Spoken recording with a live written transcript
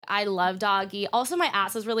I love doggy. Also, my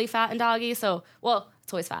ass is really fat in doggy, so, well,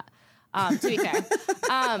 it's always fat, to be fair.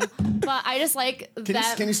 But I just like them.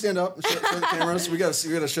 Can you stand up and show the cameras? We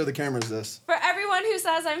gotta show the cameras this. For everyone who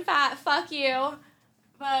says I'm fat, fuck you.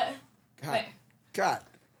 But,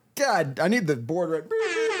 God, I need the board right.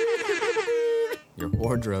 Your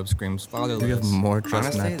wardrobe screams fatherless. You have more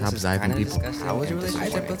trust Honestly, in that top this is side than kinda people. disgusting. How was your and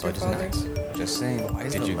relationship with your father? disappointing. Just saying,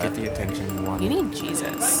 did you get the attention you wanted? you need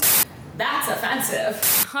Jesus. That's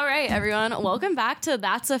offensive. All right, everyone. Welcome back to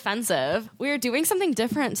That's Offensive. We're doing something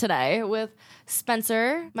different today with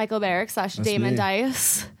Spencer, Michael Barrick / Damon me.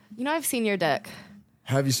 Dice. You know, I've seen your dick.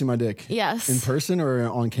 Have you seen my dick? Yes. In person or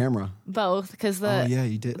on camera? Both. Because Oh, yeah,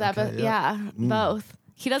 you did. Okay, yeah. Both.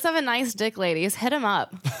 He does have a nice dick, ladies. Hit him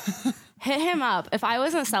up. Hit him up. If I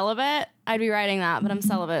wasn't celibate, I'd be writing that, but I'm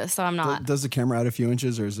celibate, so I'm not. Does the camera add a few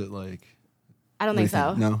inches, or is it like... I don't think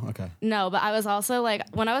so. No? Okay. No, but I was also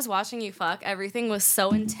like, when I was watching you fuck, everything was so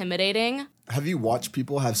intimidating. Have you watched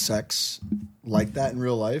people have sex like that in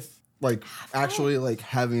real life? Like, actually, like,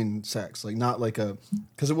 having sex. Like, not like a...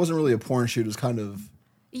 Because it wasn't really a porn shoot. It was kind of...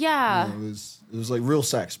 Yeah. You know, it was like real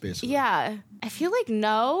sex, basically. Yeah. I feel like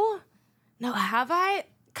no. No, have I?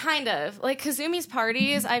 Kind of. Like Kazumi's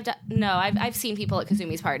parties, I've seen people at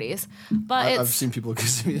Kazumi's parties. But I've seen people at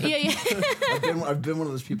Kazumi. Yeah. I've been one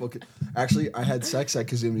of those people. Actually, I had sex at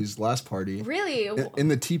Kazumi's last party. Really? In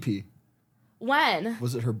the teepee. When?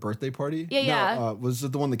 Was it her birthday party? Yeah. No, was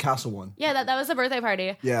it the one, the castle one? Yeah, that was the birthday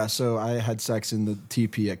party. Yeah, so I had sex in the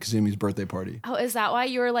teepee at Kazumi's birthday party. Oh, is that why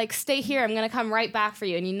you were like, stay here, I'm gonna come right back for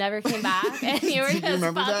you, and you never came back? And you were Do you just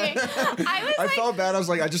remember fucking... that? I felt bad. I was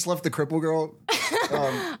like, I just left the cripple girl.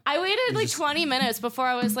 I waited like 20 minutes before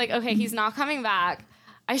I was like, okay, he's not coming back.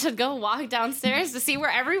 I should go walk downstairs to see where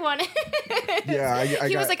everyone is. Yeah,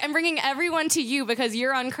 he was like, I'm bringing everyone to you because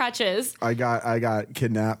you're on crutches. I got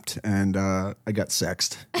kidnapped and I got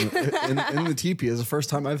sexed in the teepee. It was the first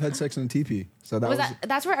time I've had sex in a teepee. So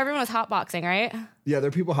That's where everyone was hotboxing, right? Yeah, there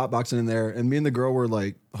are people hotboxing in there, and me and the girl were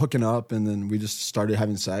like hooking up, and then we just started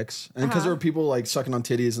having sex. And because there were people like sucking on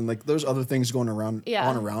titties, and like there's other things going around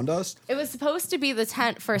around us. It was supposed to be the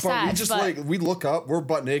tent for But sex. we just we look up, we're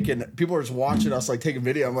butt naked, and people are just watching us like taking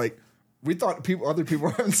video. I'm like, we thought other people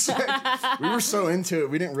were having sex. We were so into it,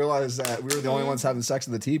 we didn't realize that we were the only ones having sex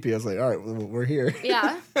in the teepee. I was like, all right, well, we're here.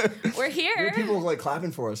 Yeah, we're here. There were people like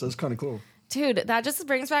clapping for us. It was kind of cool. Dude, that just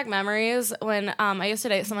brings back memories when I used to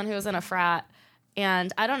date someone who was in a frat,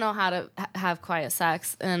 and I don't know how to have quiet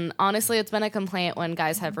sex. And honestly, it's been a complaint when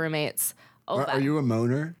guys have roommates. Are you a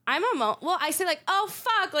moaner? I'm a well, I say like, oh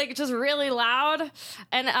fuck, like just really loud.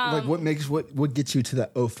 And like what gets you to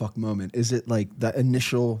that oh fuck moment? Is it like that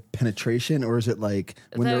initial penetration, or is it like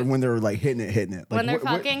when they're like hitting it? Like when they're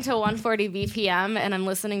fucking to 140 BPM and I'm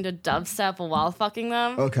listening to dubstep while fucking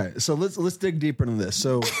them. Okay, so let's dig deeper into this.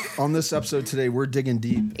 So on this episode today, we're digging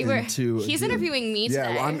deep into. He's interviewing me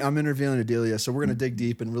today. Yeah, well, I'm interviewing Adelia, so we're gonna dig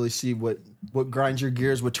deep and really see what grinds your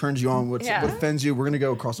gears, what turns you on, what offends you. We're gonna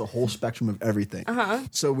go across a whole spectrum of everything.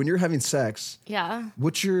 So when you're having sex,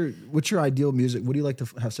 what's your ideal music? What do you like to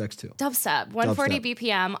have sex to? Dubstep, 140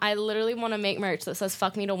 BPM. I literally want to make merch that says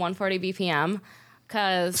 "fuck me to 140 BPM."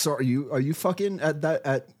 So are you fucking at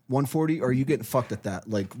 140, or are you getting fucked at that?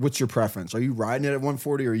 Like, what's your preference? Are you riding it at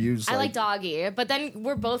 140, or are you? I like doggy, but then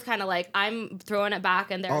we're both kind of like I'm throwing it back,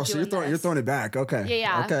 and they're so you're throwing it back. Okay.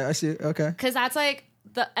 Yeah. Okay, I see it. Okay. Because that's like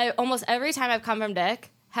almost every time I've come from dick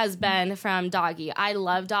has been from doggy. I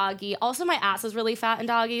love doggy. Also, my ass is really fat in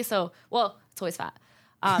doggy, so it's always fat.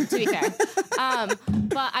 To be fair,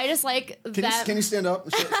 but I just like that. Can you stand up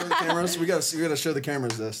and show the cameras? We gotta show the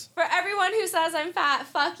cameras this. For everyone who says I'm fat,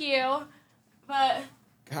 fuck you. But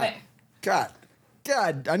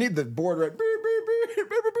God, I need the board right.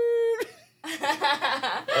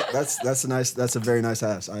 That's a very nice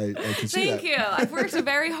ass. I can see that. Thank you. I've worked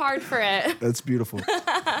very hard for it. That's beautiful. But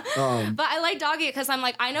I like doggy because I'm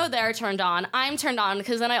like, I know they're turned on. I'm turned on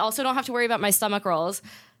because then I also don't have to worry about my stomach rolls.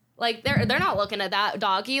 Like they're not looking at that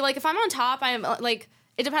doggy. Like if I'm on top, I'm like,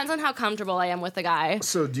 it depends on how comfortable I am with the guy.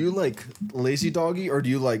 So do you like lazy doggy, or do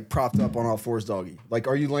you like propped up on all fours doggy? Like,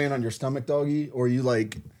 are you laying on your stomach doggy, or are you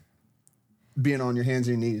like being on your hands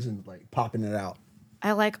and your knees and like popping it out?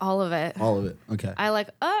 I like all of it. All of it. Okay. I like.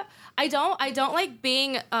 I don't like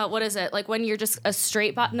being. What is it? Like when you're just a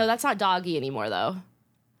straight. No, that's not doggy anymore, though.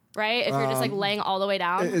 Right? If you're just like laying all the way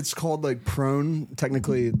down. It's called like prone.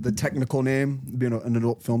 Technically, the technical name, being an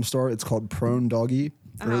adult film star, it's called prone doggy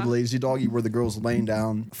or lazy doggy, where the girl's laying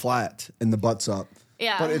down flat and the butt's up.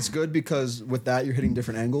 Yeah. But it's good because with that you're hitting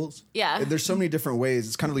different angles. Yeah. There's so many different ways.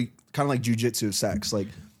 It's kind of like jujitsu sex. Like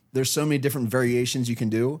there's so many different variations you can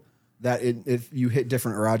do. that if you hit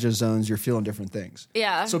different erogenous zones, you're feeling different things.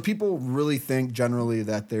 Yeah. So people really think generally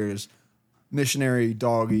that there's missionary,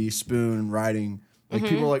 doggy, spoon, riding. Like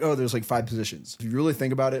people are like, oh, there's like 5 positions. If you really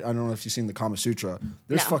think about it, I don't know if you've seen the Kama Sutra.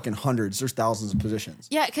 There's fucking hundreds. There's thousands of positions.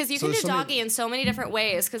 Yeah, because you can do doggy in so many different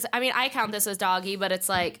ways. Because I mean, I count this as doggy, but it's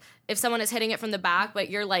like if someone is hitting it from the back, but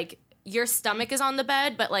you're like your stomach is on the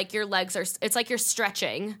bed, but like your legs are. It's like you're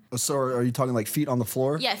stretching. So are you talking like feet on the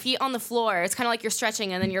floor? Yeah, feet on the floor. It's kind of like you're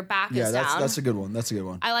stretching, and then your back is down. Yeah, that's a good one. That's a good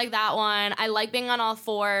one. I like that one. I like being on all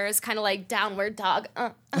fours, kind of like downward dog.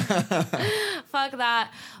 Fuck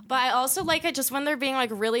that. But I also like it just when they're being like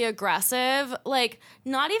really aggressive, like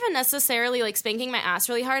not even necessarily like spanking my ass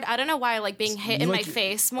really hard. I don't know why I like being hit in my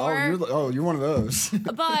face more. You're one of those.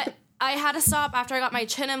 But I had to stop after I got my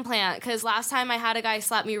chin implant because last time I had a guy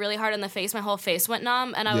slap me really hard in the face, my whole face went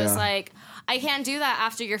numb, and I was like, I can't do that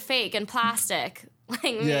after you're fake and plastic. Like,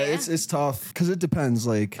 it's tough because it depends.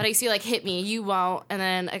 Like, but I see like hit me, you won't, and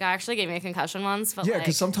then a guy actually gave me a concussion once. But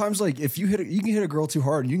because sometimes like if you you can hit a girl too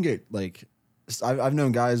hard, you can get like. I've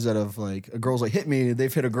known guys that have like a girl's like hit me,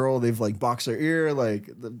 they've hit a girl, they've like boxed their ear, like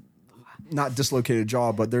not dislocated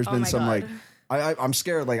jaw, but there's been some like. I'm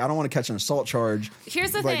scared. Like, I don't want to catch an assault charge.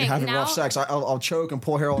 Here's the thing. Having rough sex, I'll choke and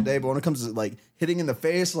pull hair all day. But when it comes to like hitting in the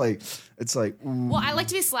face, like it's like. Well, I like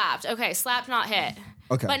to be slapped. Okay, slapped, not hit.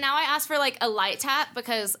 Okay. But now I ask for like a light tap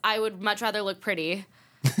because I would much rather look pretty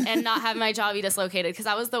and not have my jaw be dislocated because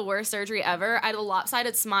that was the worst surgery ever. I had a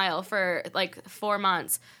lopsided smile for like 4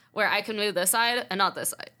 months where I could move this side and not this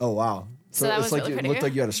side. Oh wow! So that was like really it pretty. looked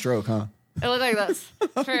like you had a stroke, huh? It looked like this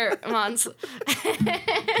for months.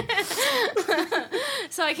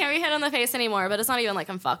 So I can't be hit on the face anymore, but it's not even like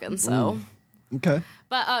I'm fucking, so. Okay.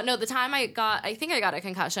 But no, the time I think I got a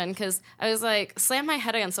concussion because I was like, slammed my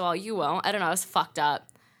head against the wall. You won't. I don't know. I was fucked up.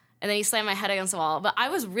 And then he slammed my head against the wall. But I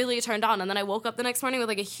was really turned on. And then I woke up the next morning with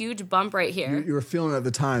like a huge bump right here. You were feeling it at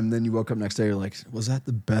the time. Then you woke up next day. You're like, was that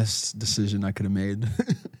the best decision I could have made?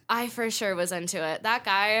 I for sure was into it. That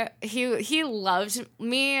guy, he loved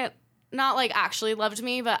me. Not like actually loved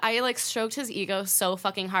me, but I like stroked his ego so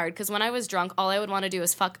fucking hard because when I was drunk, all I would want to do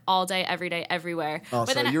is fuck all day, every day, everywhere. Oh,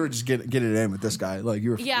 but so you were just get it in with this guy. Like you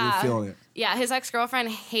were feeling it. Yeah, his ex-girlfriend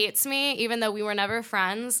hates me, even though we were never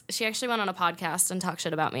friends. She actually went on a podcast and talked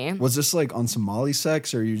shit about me. Was this like on Somali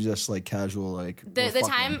sex, or are you just like casual like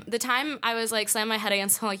the time I was like slam my head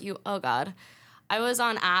against like you? Oh God. I was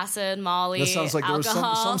on acid, Molly, that sounds like alcohol. There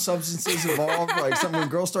was some substances involved. Like when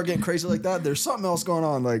girls start getting crazy like that, there's something else going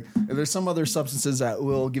on. Like there's some other substances that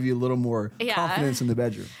will give you a little more confidence in the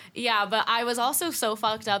bedroom. Yeah, but I was also so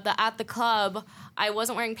fucked up that at the club, I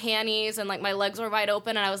wasn't wearing panties and like my legs were wide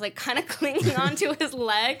open and I was like kind of clinging onto his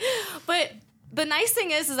leg. But the nice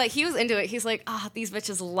thing is that he was into it. He's like, these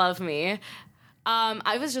bitches love me.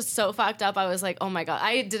 I was just so fucked up. I was like, oh my God.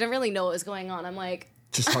 I didn't really know what was going on. I'm like,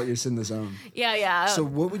 just thought you was in the zone. Yeah. So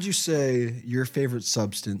what would you say your favorite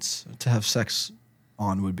substance to have sex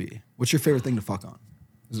on would be? What's your favorite thing to fuck on?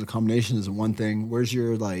 Is it a combination? Is it one thing? Where's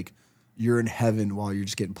your like, you're in heaven while you're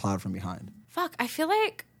just getting plowed from behind? Fuck, I feel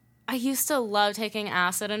like I used to love taking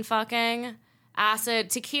acid and fucking. Acid,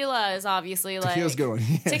 tequila is obviously like... Tequila's good one.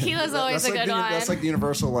 Yeah. Tequila's always a good one. That's like the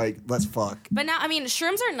universal, like, let's fuck. But now, I mean,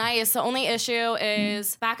 shrooms are nice. The only issue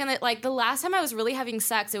is back in the last time I was really having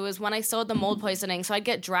sex, it was when I still had the mold poisoning. So I'd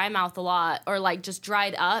get dry mouth a lot or like just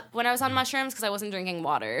dried up when I was on mushrooms because I wasn't drinking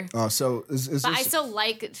water. Oh, so is I still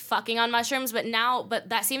like fucking on mushrooms, but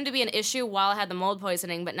that seemed to be an issue while I had the mold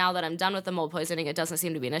poisoning. But now that I'm done with the mold poisoning, it doesn't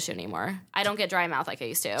seem to be an issue anymore. I don't get dry mouth like I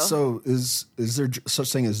used to. So is there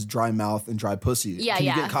such thing as dry mouth and dry pussy? Yeah, Can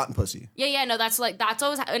you get cotton pussy? Yeah, no, that's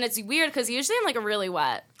always, and it's weird because usually I'm like really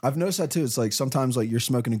wet. I've noticed that too. It's like sometimes like you're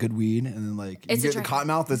smoking a good weed and then like you get the cotton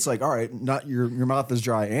mouth. It's like, all right, not your mouth is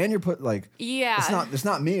dry and you're it's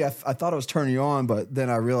not me. I thought I was turning you on, but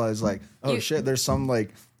then I realized like, shit, there's some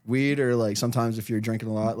like weed or like sometimes if you're drinking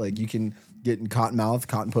a lot, like you can get in cotton mouth,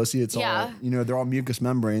 cotton pussy. It's all, they're all mucous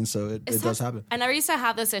membranes, so it does happen. I never used to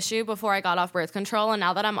have this issue before I got off birth control, and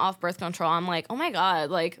now that I'm off birth control, I'm like, oh my God,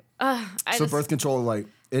 like, birth control, like,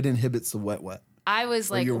 it inhibits the wet. I was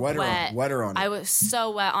like, you're wetter on it. I was so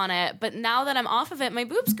wet on it, but now that I'm off of it, my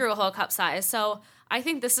boobs grew a whole cup size, so I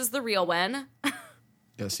think this is the real win.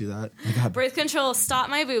 Yeah, see that? Birth control stopped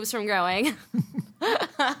my boobs from growing.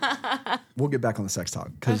 We'll get back on the sex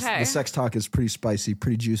talk because the sex talk is pretty spicy,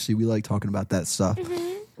 pretty juicy. We like talking about that stuff.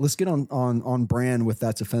 Mm-hmm. Let's get on brand with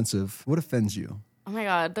That's Offensive. What offends you? Oh my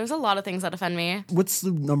God, there's a lot of things that offend me. What's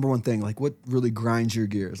the number one thing? Like, what really grinds your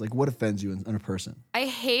gears? Like, what offends you in a person? I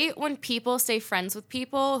hate when people stay friends with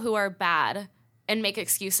people who are bad and make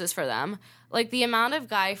excuses for them. Like, the amount of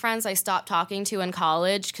guy friends I stopped talking to in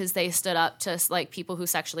college because they stood up to, like, people who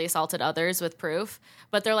sexually assaulted others with proof.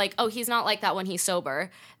 But they're like, oh, he's not like that when he's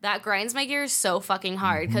sober. That grinds my gears so fucking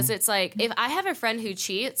hard because it's like, if I have a friend who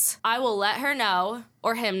cheats, I will let her know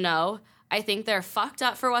or him know. I think they're fucked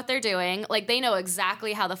up for what they're doing. Like, they know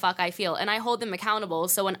exactly how the fuck I feel. And I hold them accountable.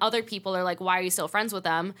 So when other people are like, why are you still friends with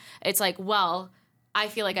them? It's like, well, I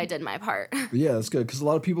feel like I did my part. Yeah, that's good. Because a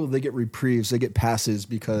lot of people, they get reprieves, they get passes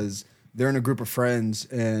because they're in a group of friends,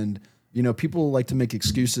 and you know, people like to make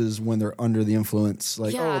excuses when they're under the influence.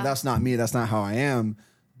 Like, oh, that's not me. That's not how I am.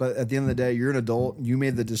 But at the end of the day, you're an adult. You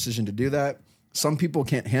made the decision to do that. Some people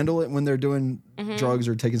can't handle it when they're doing drugs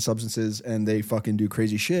or taking substances, and they fucking do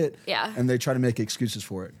crazy shit. Yeah. And they try to make excuses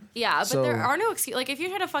for it. Yeah, but there are no excuses. Like, if you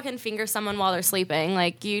try to fucking finger someone while they're sleeping,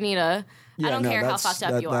 like, you need a... I don't care how fucked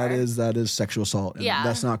up you are. That is sexual assault. And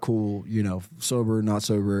that's not cool, you know, sober, not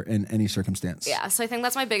sober, in any circumstance. Yeah, so I think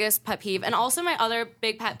that's my biggest pet peeve. And also my other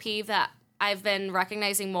big pet peeve that I've been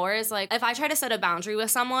recognizing more is, like, if I try to set a boundary with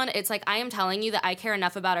someone, it's like, I am telling you that I care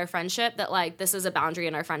enough about our friendship that, like, this is a boundary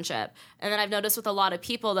in our friendship. And then I've noticed with a lot of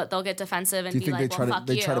people that they'll get defensive and be like, well, fuck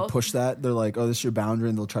you. They try to push that? They're like, oh, this is your boundary,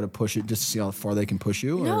 and they'll try to push it just to see how far they can push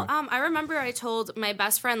you? No, I remember I told my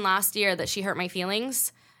best friend last year that she hurt my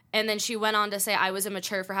feelings. And then she went on to say I was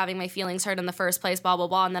immature for having my feelings hurt in the first place, blah, blah,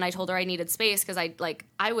 blah. And then I told her I needed space because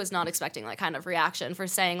I was not expecting that kind of reaction for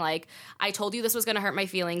saying, like, I told you this was going to hurt my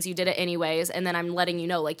feelings. You did it anyways. And then I'm letting you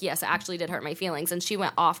know, like, yes, it actually did hurt my feelings. And she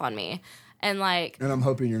went off on me. And like, and I'm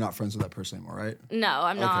hoping you're not friends with that person anymore, right? No,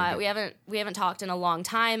 I'm not. Good. We haven't talked in a long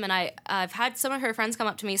time, and I've had some of her friends come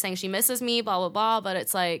up to me saying she misses me, blah blah blah. But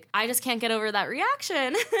it's like, I just can't get over that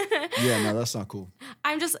reaction. Yeah, no, that's not cool.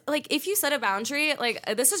 I'm just like, if you set a boundary, like,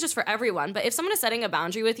 this is just for everyone, but if someone is setting a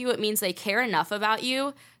boundary with you, it means they care enough about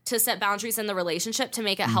you to set boundaries in the relationship to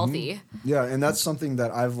make it healthy. Yeah, and that's something that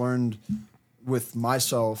I've learned with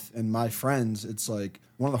myself and my friends. It's like,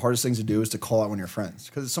 one of the hardest things to do is to call out when you're friends,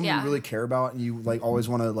 because it's someone you really care about, and you like always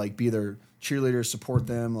want to like be their cheerleader, support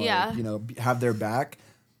them, like, you know, have their back.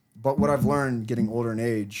 But what I've learned getting older in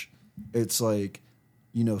age, it's like,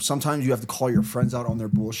 you know, sometimes you have to call your friends out on their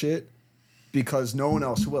bullshit because no one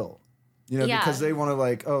else will, you know, because they want to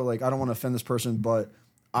like, oh, like, I don't want to offend this person. But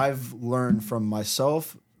I've learned from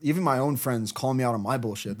myself, even my own friends call me out on my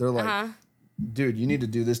bullshit. They're like, dude, you need to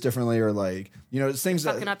do this differently, or like, you know, it's things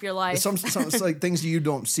fucking up your life. Some it's like things you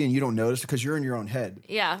don't see and you don't notice because you're in your own head.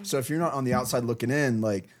 Yeah. So if you're not on the outside looking in,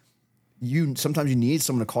 like, sometimes you need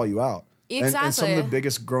someone to call you out. Exactly. And some of the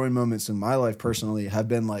biggest growing moments in my life personally have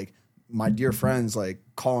been like my dear friends like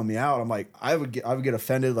calling me out. I'm like, I would get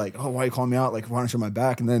offended, like, oh, why are you calling me out? Like, why don't you have my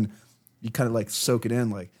back? And then you kind of like soak it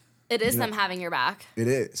in, like, it is them having your back. It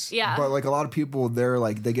is. Yeah. But like a lot of people, they're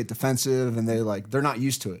like, they get defensive and they're not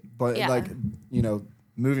used to it. But like, you know,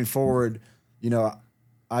 moving forward, you know,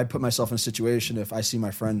 I put myself in a situation, if I see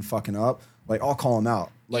my friend fucking up, like, I'll call him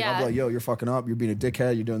out. Like, I'll be like, yo, you're fucking up. You're being a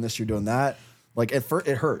dickhead. You're doing this. You're doing that. Like, it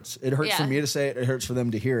hurts. It hurts for me to say it. It hurts for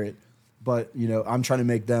them to hear it. But, you know, I'm trying to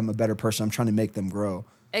make them a better person. I'm trying to make them grow.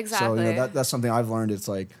 Exactly. So, you know, that's something I've learned. It's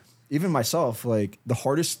like, even myself, like, the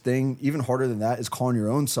hardest thing, even harder than that, is calling your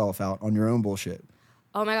own self out on your own bullshit.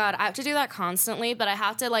 Oh my God, I have to do that constantly, but I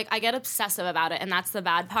have to, like, I get obsessive about it, and that's the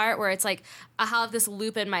bad part, where it's like, I have this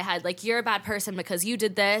loop in my head, like, you're a bad person because you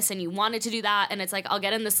did this, and you wanted to do that, and it's like, I'll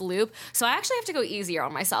get in this loop, so I actually have to go easier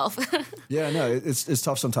on myself. Yeah, no, it's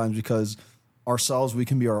tough sometimes, because ourselves, we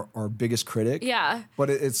can be our biggest critic. Yeah. But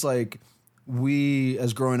it's like, we,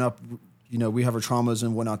 as growing up, you know, we have our traumas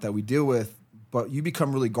and whatnot that we deal with, but you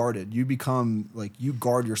become really guarded. You become, like, you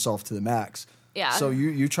guard yourself to the max. Yeah. So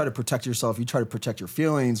you try to protect yourself. You try to protect your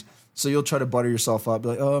feelings. So you'll try to butter yourself up. Be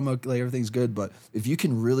like, oh, I'm okay, like, everything's good. But if you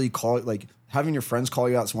can really call it, like, having your friends call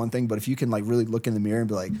you out is one thing. But if you can, like, really look in the mirror and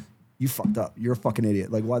be like, you fucked up. You're a fucking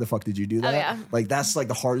idiot. Like, why the fuck did you do that? Oh, yeah. Like, that's, like,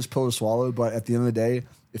 the hardest pill to swallow. But at the end of the day,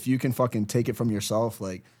 if you can fucking take it from yourself,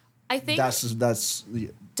 like, I think that's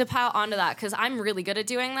to pile onto that, because I'm really good at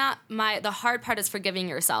doing that. The hard part is forgiving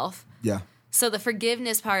yourself. Yeah. So the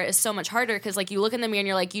forgiveness part is so much harder, because, like, you look in the mirror and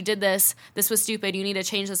you're like, you did this was stupid, you need to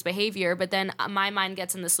change this behavior. But then my mind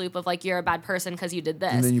gets in this loop of, like, you're a bad person because you did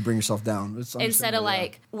this. And then you bring yourself down. Instead of,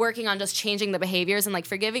 like, working on just changing the behaviors and, like,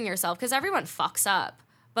 forgiving yourself, because everyone fucks up.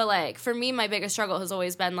 But, like, for me, my biggest struggle has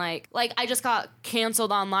always been, like I just got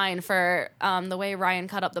canceled online for the way Ryan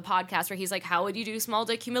cut up the podcast, where he's like, how would you do small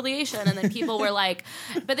dick humiliation? And then people were like,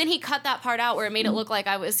 but then he cut that part out where it made it look like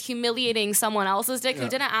I was humiliating someone else's dick who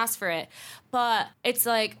didn't ask for it. But it's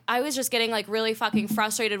like, I was just getting like really fucking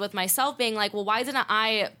frustrated with myself being like, well, why didn't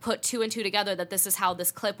I put 2 and 2 together that this is how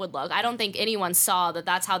this clip would look? I don't think anyone saw that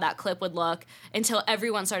that's how that clip would look until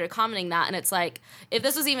everyone started commenting that. And it's like, if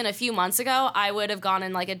this was even a few months ago, I would have gone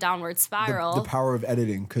in like a downward spiral. The power of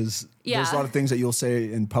editing, because there's a lot of things that you'll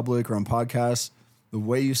say in public or on podcasts. The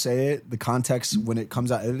way you say it, the context when it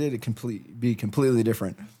comes out edited, it can be completely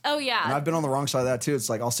different. Oh, yeah. And I've been on the wrong side of that too. It's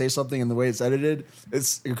like I'll say something and the way it's edited,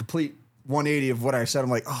 it's a complete 180 of what I said.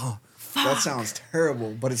 I'm like, oh, fuck. That sounds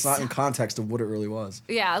terrible, but it's not in context of what it really was.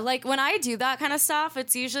 Yeah, like when I do that kind of stuff,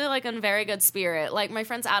 it's usually like in very good spirit. Like my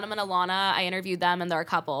friends Adam and Alana, I interviewed them and they're a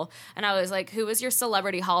couple. And I was like, who was your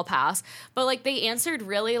celebrity hall pass? But like they answered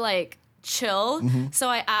really like chill. So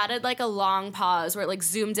I added like a long pause where it like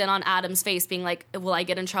zoomed in on Adam's face being like, will I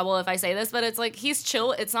get in trouble if I say this? But it's like, he's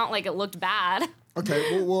chill. It's not like it looked bad.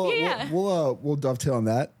 Okay, we'll dovetail on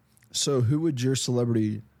that. So who would your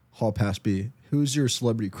celebrity hall pass be? Who's your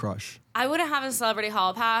celebrity crush? I wouldn't have a celebrity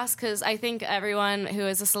hall pass because I think everyone who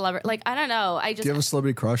is a celebrity, like, I don't know. Do you have a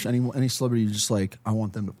celebrity crush? Any celebrity you just like, I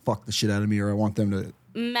want them to fuck the shit out of me, or I want them to...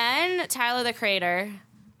 Men, Tyler, the Creator,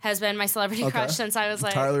 has been my celebrity crush since I was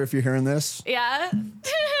like... Tyler, if you're hearing this... Yeah.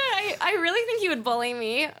 I really think he would bully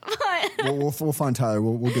me. But we'll find Tyler.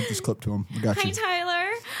 We'll get this clip to him. We got you. Hi,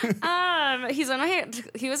 Tyler.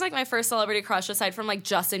 He was like my first celebrity crush aside from like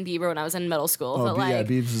Justin Bieber when I was in middle school. Oh, but like, yeah,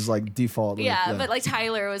 Biebs is like default. Yeah, but like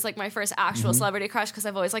Tyler was like my first actual celebrity crush because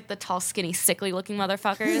I've always liked the tall, skinny, sickly looking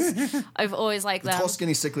motherfuckers. I've always liked them. The tall,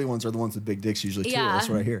 skinny, sickly ones are the ones with big dicks usually too. That's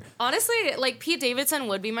what I hear. Honestly, like Pete Davidson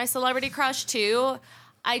would be my celebrity crush too.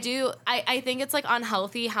 I think it's like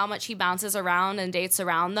unhealthy how much he bounces around and dates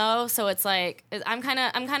around though. So it's like I'm kind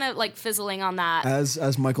of like fizzling on that.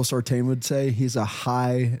 As Michael Sartain would say, he's a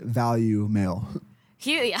high value male.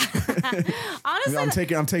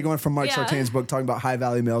 Honestly, I'm taking one from Mike Sartain's book talking about high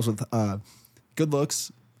value males with good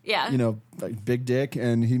looks. Yeah. You know, like big dick,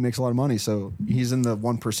 and he makes a lot of money, so he's in the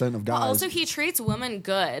 1% of guys. But also, he treats women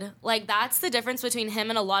good. Like, that's the difference between him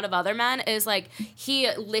and a lot of other men, is, like, he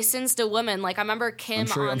listens to women. Like, I remember Kim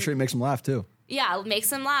I'm sure he makes them laugh, too. Yeah, makes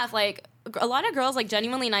them laugh. Like, a lot of girls, like,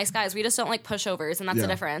 genuinely nice guys. We just don't like pushovers, and that's the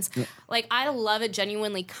difference. Yeah. Like, I love a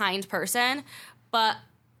genuinely kind person, but...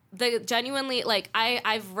 the genuinely, like,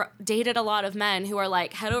 I've dated a lot of men who are,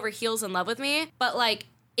 like, head over heels in love with me, but, like,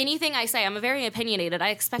 anything I say, I'm very opinionated. I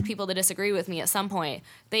expect people to disagree with me at some point.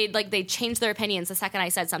 They change their opinions the second I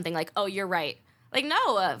said something like, oh, you're right. Like,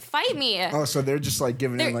 no, fight me. Oh, so they're just, like,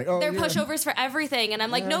 giving in, like, oh, they're pushovers for everything, and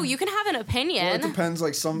I'm like, no, you can have an opinion. Well, it depends.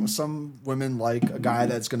 Like, some women like a guy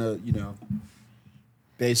that's gonna, you know,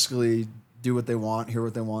 basically do what they want, hear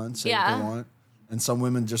what they want, say what they want. And some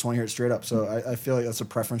women just want to hear it straight up. So I feel like that's a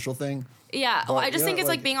preferential thing. Yeah. But, I just think it's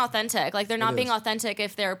like being authentic. Like they're not being authentic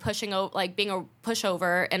if they're pushing like being a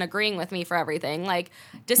pushover and agreeing with me for everything. Like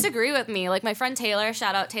disagree with me. Like my friend Taylor,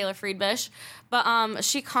 shout out Taylor Friedbish, but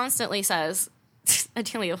she constantly says,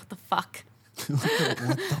 "Adelia, what the fuck?" What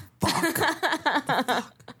the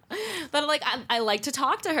fuck? But like I like to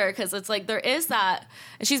talk to her because it's like there is that,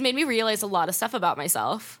 and she's made me realize a lot of stuff about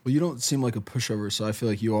myself. Well, you don't seem like a pushover, so I feel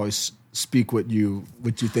like you always speak what you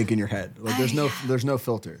think in your head. Like there's no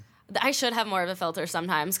filter. I should have more of a filter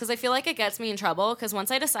sometimes because I feel like it gets me in trouble because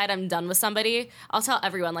once I decide I'm done with somebody, I'll tell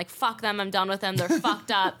everyone like fuck them, I'm done with them, they're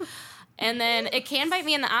fucked up. And then it can bite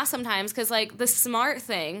me in the ass sometimes because like the smart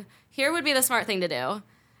thing to do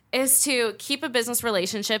is to keep a business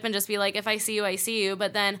relationship and just be like, if I see you, I see you.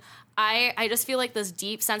 But then I just feel like this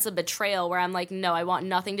deep sense of betrayal where I'm like, no, I want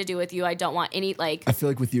nothing to do with you. I don't want any, like... I feel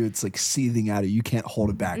like with you, it's like seething out of you. You can't hold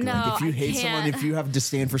it back. No, like if you hate someone, if you have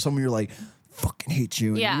disdain for someone, you're like, fucking hate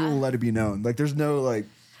you. And you will let it be known. Like there's no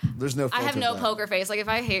filter. I have no poker face. Like if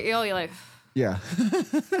I hate you, you're like... Yeah.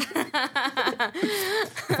 If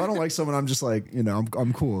I don't like someone, I'm just like, you know,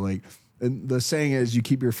 I'm cool. Like, and the saying is you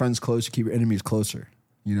keep your friends close, you keep your enemies closer.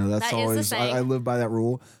 You know, that's always, I live by that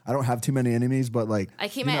rule. I don't have too many enemies, but like, I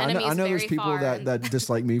keep my enemies I know very there's people far. that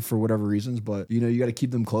dislike me for whatever reasons, but you know, you got to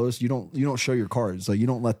keep them close. You don't show your cards. Like you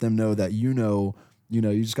don't let them know that, you know,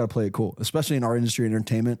 you just got to play it cool, especially in our industry,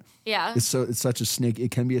 entertainment. Yeah. It's such a snake. It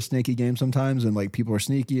can be a snaky game sometimes. And like people are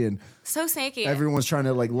sneaky and so snaky. Everyone's trying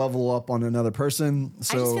to like level up on another person.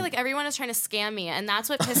 So I just feel like everyone is trying to scam me. And that's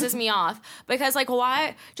what pisses me off because like,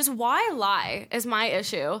 why lie is my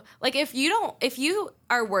issue. Like if you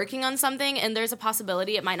are working on something and there's a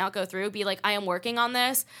possibility it might not go through, be like, I am working on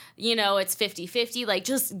this, you know, it's 50-50, like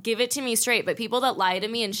just give it to me straight. But people that lie to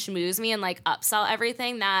me and schmooze me and like upsell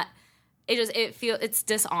everything, that it's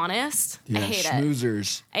dishonest. Yeah, I hate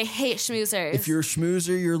schmoozers. I hate schmoozers. If you're a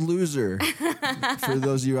schmoozer, you're a loser. For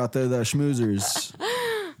those of you out there that are schmoozers.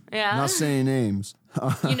 Yeah. Not saying names.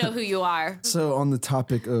 You know who you are. So on the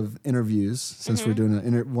topic of interviews, since we're doing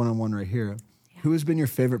a one-on-one right here, who has been your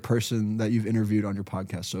favorite person that you've interviewed on your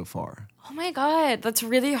podcast so far? Oh my God, that's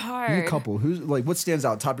really hard. A couple. Who's like, what stands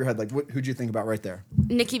out top of your head? Like, who'd you think about right there?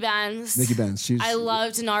 Nikki Benz. I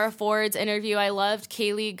loved Nara Ford's interview. I loved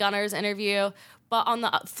Kaylee Gunner's interview. But on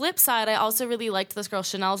the flip side, I also really liked this girl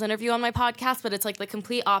Chanel's interview on my podcast, but it's like the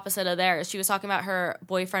complete opposite of theirs. She was talking about her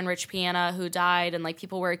boyfriend, Rich Piana, who died, and like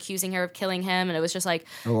people were accusing her of killing him, and it was just like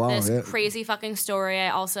this crazy fucking story.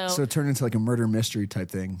 So it turned into like a murder mystery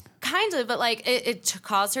type thing. Kind of, but like it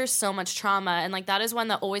caused her so much trauma, and like that is one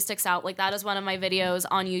that always sticks out. Like that is one of my videos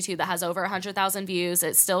on YouTube that has over 100,000 views.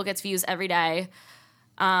 It still gets views every day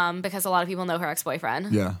because a lot of people know her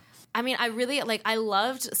ex-boyfriend. Yeah. I mean, I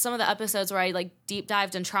loved some of the episodes where I like deep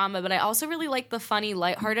dived in trauma, but I also really like the funny,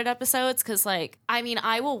 lighthearted episodes because I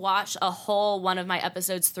will watch a whole one of my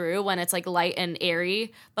episodes through when it's like light and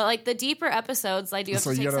airy, but like the deeper episodes, I do have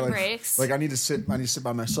to take some breaks. Like I need to sit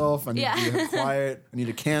by myself. I need to be quiet. I need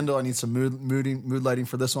a candle. I need some mood lighting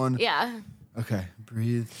for this one. Yeah. Okay,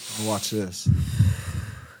 breathe. I'll watch this.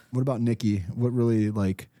 What about Nikki? What really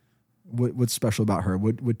what's special about her?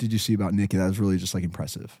 What did you see about Nikki that was really just like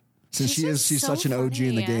impressive? Since she's such an OG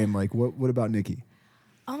in the game, like what about Nikki?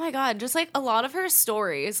 Oh my God, just like a lot of her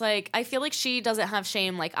stories. Like I feel like she doesn't have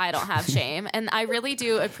shame like I don't have shame. And I really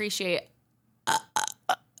do appreciate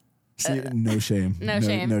no shame. No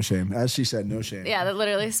shame. No shame. As she said, no shame. Yeah, that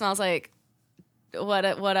literally smells like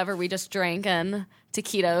whatever we just drank and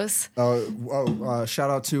taquitos. Shout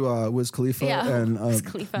out to Wiz Khalifa and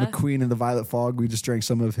McQueen and the Violet Fog. We just drank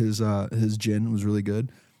some of his gin. It was really good.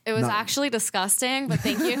 It was actually disgusting, but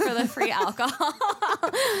thank you for the free alcohol.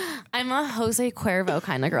 I'm a Jose Cuervo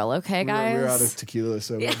kind of girl, okay, guys? We're out of tequila,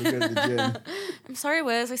 so we'll be good at the gin. I'm sorry,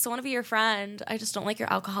 Wiz. I still want to be your friend. I just don't like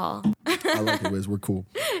your alcohol. I like it, Wiz. We're cool.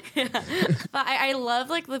 Yeah. But I love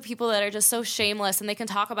like the people that are just so shameless and they can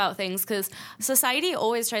talk about things because society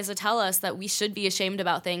always tries to tell us that we should be ashamed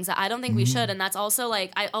about things that I don't think we should. And that's also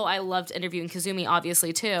like, I loved interviewing Kazumi,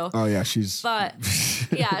 obviously, too. Oh, yeah, she's like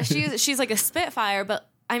a spitfire, but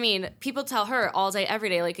I mean, people tell her all day, every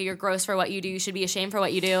day, like, you're gross for what you do. You should be ashamed for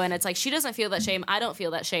what you do. And it's like, she doesn't feel that shame. I don't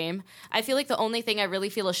feel that shame. I feel like the only thing I really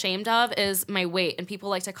feel ashamed of is my weight. And people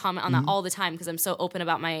like to comment on that all the time because I'm so open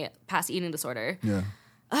about my past eating disorder. Yeah.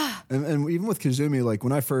 And even with Kazumi, like,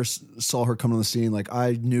 when I first saw her come on the scene, like,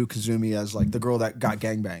 I knew Kazumi as, like, the girl that got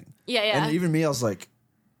gangbanged. Yeah, yeah. And even me, I was like,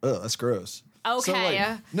 ugh, that's gross. Okay. So,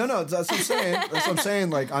 like, no, that's what I'm saying. That's what I'm saying.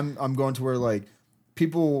 Like, I'm going to where, like,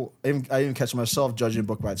 people, I even catch myself judging a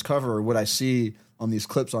book by its cover or what I see on these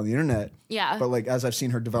clips on the internet. Yeah. But like as I've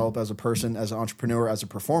seen her develop as a person, as an entrepreneur, as a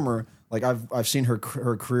performer, like I've seen her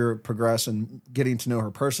career progress and getting to know her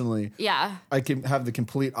personally. Yeah. I can have the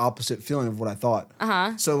complete opposite feeling of what I thought.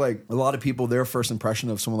 So like a lot of people, their first impression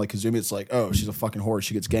of someone like Kazumi, it's like, oh, she's a fucking whore.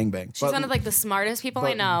 She gets gangbanged. She's one of like the smartest people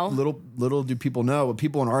I know. Little do people know, but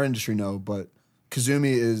people in our industry know. But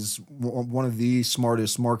Kazumi is one of the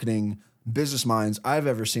smartest marketing business minds I've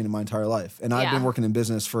ever seen in my entire life. And I've been working in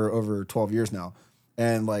business for over 12 years now.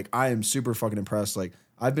 And like, I am super fucking impressed. Like,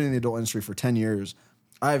 I've been in the adult industry for 10 years.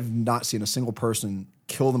 I've not seen a single person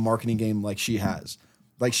kill the marketing game like she has.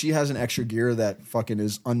 Like, she has an extra gear that fucking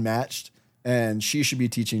is unmatched. And she should be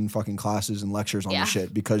teaching fucking classes and lectures on this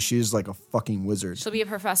shit because she's like a fucking wizard. She'll be a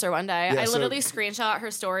professor one day. I literally screenshot her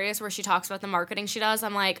stories where she talks about the marketing she does.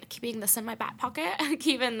 I'm like, keeping this in my back pocket,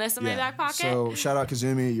 keeping this in my back pocket. So shout out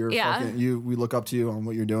Kazumi. You're fucking, we look up to you on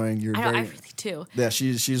what you're doing. I really do. Yeah,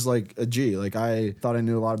 she's like a G. Like, I thought I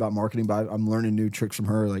knew a lot about marketing, but I'm learning new tricks from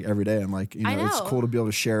her like every day. I'm like, it's cool to be able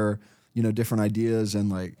to share different ideas, and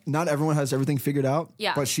like not everyone has everything figured out.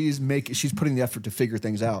 Yeah. But she's putting the effort to figure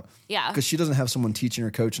things out. Yeah. Because she doesn't have someone teaching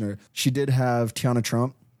her, coaching her. She did have Tiana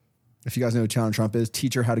Trump. If you guys know who Tiana Trump is,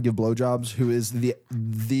 teach her how to give blowjobs, who is the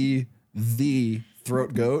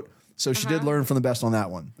throat goat. So she did learn from the best on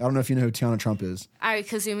that one. I don't know if you know who Tiana Trump is.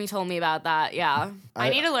 Kazumi told me about that. Yeah. I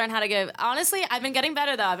need to learn how to give. Honestly, I've been getting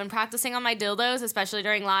better though. I've been practicing on my dildos, especially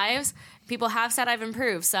during lives. People have said I've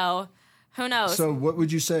improved. So who knows? So what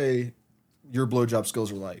would you say your blowjob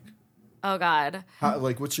skills are like? Oh God. How,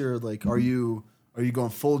 like, what's your, like, are you going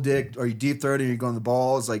full dick? Are you deep throating? Are you going the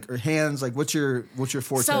balls? Like, or hands? Like, what's your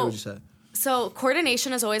forte, would you say? So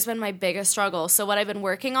coordination has always been my biggest struggle. So what I've been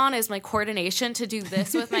working on is my coordination to do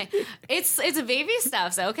this with my, it's baby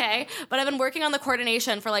steps, okay? But I've been working on the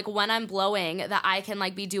coordination for like when I'm blowing that I can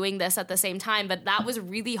like be doing this at the same time. But that was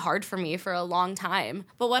really hard for me for a long time.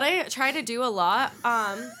 But what I try to do a lot,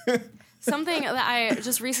 something that I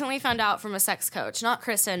just recently found out from a sex coach, not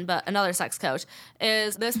Kristen, but another sex coach,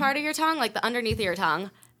 is this part of your tongue, like the underneath of your tongue,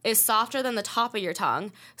 is softer than the top of your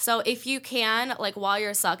tongue. So if you can, like, while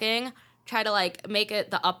you're sucking, try to, like, make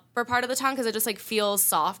it the upper part of the tongue because it just, like, feels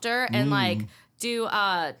softer and, like, do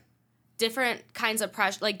different kinds of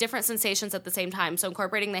pressure, like, different sensations at the same time. So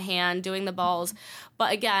incorporating the hand, doing the balls.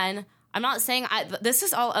 But again, I'm not saying this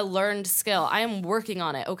is all a learned skill. I am working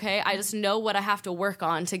on it, okay? I just know what I have to work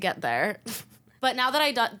on to get there. But now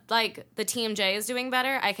that like, the TMJ is doing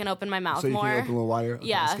better, I can open my mouth more. So you can open a little wider? Okay,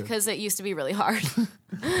 yeah, because it used to be really hard.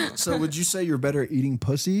 So would you say you're better at eating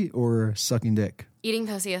pussy or sucking dick? Eating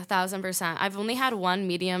pussy, 1,000%. I've only had one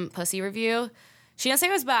medium pussy review. She didn't say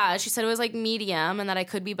it was bad. She said it was, like, medium and that I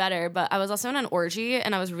could be better. But I was also in an orgy,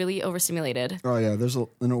 and I was really overstimulated. Oh, yeah. In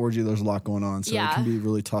an orgy, there's a lot going on. So it can be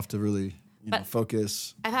really tough to really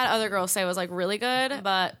focus. I've had other girls say it was, like, really good,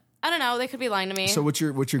 but I don't know. They could be lying to me. So what's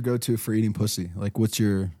your go-to for eating pussy? Like, what's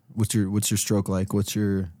your stroke like? What's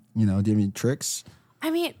your, do you have any tricks?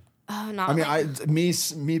 I mean,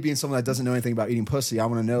 me being someone that doesn't know anything about eating pussy, I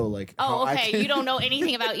want to know, like, you don't know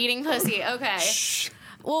anything about eating pussy. Okay. Shh.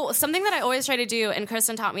 Well, something that I always try to do, and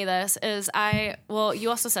Kristen taught me this, is you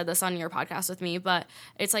also said this on your podcast with me, but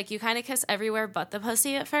it's like you kind of kiss everywhere but the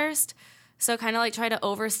pussy at first. So kind of like try to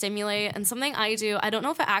overstimulate. And something I do, I don't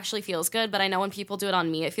know if it actually feels good, but I know when people do it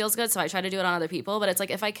on me, it feels good. So I try to do it on other people. But it's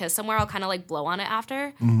like if I kiss somewhere, I'll kind of like blow on it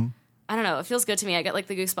after. Mm-hmm. I don't know. It feels good to me. I get like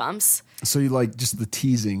the goosebumps. So you like just the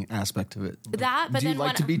teasing aspect of it. But do you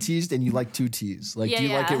like to be teased and you like to tease? Like, do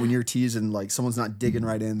you like it when you're teased and like someone's not digging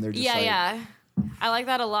right in? They're just I like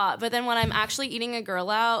that a lot. But then when I'm actually eating a girl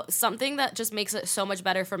out, something that just makes it so much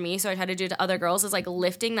better for me, so I try to do to other girls, is like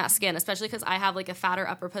lifting that skin, especially because I have like a fatter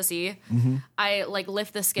upper pussy. Mm-hmm. I like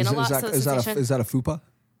lift the skin a lot. Is that a fupa?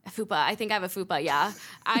 A fupa. I think I have a fupa, yeah.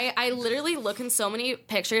 I literally look in so many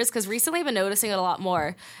pictures because recently I've been noticing it a lot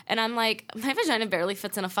more. And I'm like, my vagina barely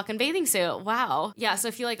fits in a fucking bathing suit. Wow. Yeah, so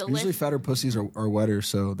if you like a usually fatter pussies are wetter,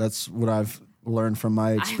 so that's what I've learned from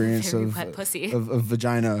my experience of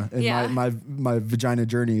vagina and my vagina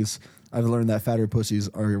journeys. I've learned that fatter pussies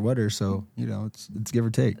are wetter, so it's give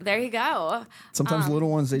or take. There you go. Sometimes little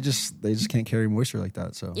ones they just can't carry moisture like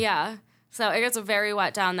that. So yeah, so it gets very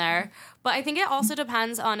wet down there. But I think it also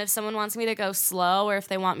depends on if someone wants me to go slow or if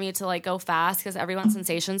they want me to like go fast, because everyone's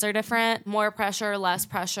sensations are different. More pressure, less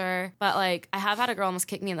pressure. But like I have had a girl almost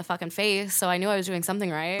kick me in the fucking face, so I knew I was doing something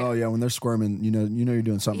right. Oh yeah, when they're squirming, you know you're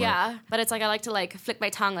doing something right. Yeah, but it's like I like to like flick my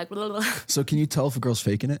tongue like. Blah, blah, blah. So can you tell if a girl's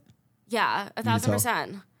faking it? Yeah,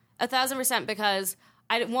 1,000%. 1,000% because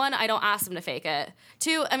I don't ask them to fake it.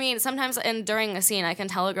 2, I mean, sometimes during a scene, I can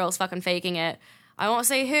tell a girl's fucking faking it. I won't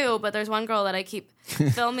say who, but there's one girl that I keep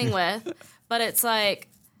filming with, but it's like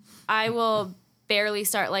I will barely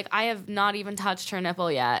start. Like I have not even touched her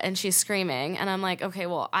nipple yet, and she's screaming, and I'm like, okay,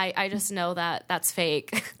 well, I just know that that's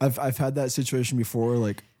fake. I've had that situation before,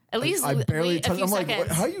 like. At least I barely touch. I'm like, what,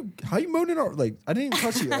 how you moaning? Like I didn't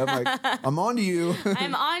even touch you. I'm like, I'm on to you.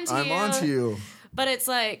 I'm on to you. You. But it's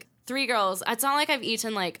like 3 girls. It's not like I've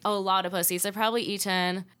eaten like a lot of pussies. I've probably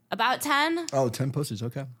eaten about 10. Oh, 10 pussies.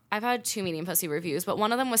 Okay. I've had 2 medium pussy reviews, but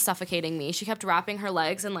one of them was suffocating me. She kept wrapping her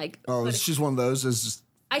legs and like. Oh, she's one of those. Is just.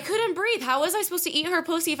 I couldn't breathe. How was I supposed to eat her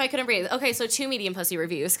pussy if I couldn't breathe? Okay, so 2 medium pussy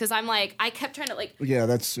reviews because I'm like, I kept trying to like. Yeah, it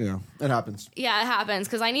happens. Yeah, it happens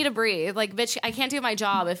because I need to breathe. Like, bitch, I can't do my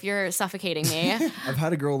job if you're suffocating me. I've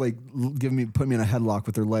had a girl like put me in a headlock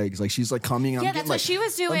with her legs. Like she's like coming. Yeah, that's what she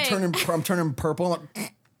was doing. I'm turning purple. I'm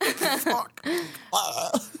like, fuck.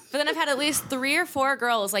 But then I've had at least 3 or 4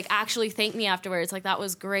 girls like actually thank me afterwards. Like that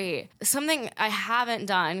was great. Something I haven't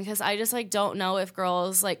done because I just like don't know if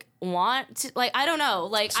girls like want to, like I don't know.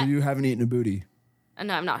 Like so you haven't eaten a booty.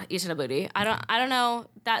 No, I'm not eating a booty. I don't know.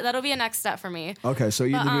 That'll be a next step for me. Okay, so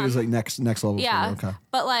eating a booty is like next level. Yeah. For you. Okay.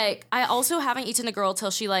 But like I also haven't eaten a girl till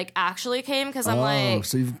she like actually came because I'm like.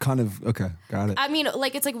 So you've kind of got it. I mean,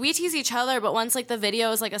 like it's like we tease each other, but once like the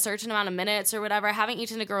video is like a certain amount of minutes or whatever, I haven't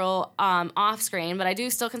eaten a girl off screen, but I do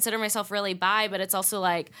still consider myself really bi. But it's also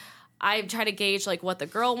like. I try to gauge like what the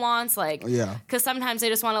girl wants, like, because sometimes they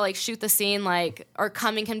just want to like shoot the scene, like, or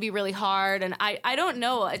coming can be really hard, and I don't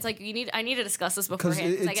know. It's like I need to discuss this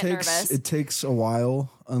beforehand because I get nervous. It takes a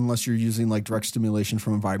while unless you're using like direct stimulation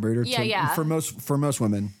from a vibrator. Yeah. For most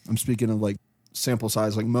women, I'm speaking of like sample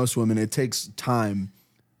size. Like most women, it takes time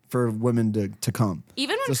for women to come.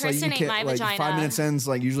 Even when just Kristen ate my vagina, 5 minutes in's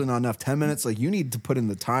like usually not enough. 10 minutes, like you need to put in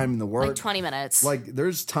the time and the work. Like 20 minutes. Like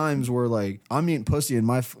there's times where like I'm eating pussy and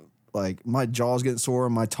my jaw's getting sore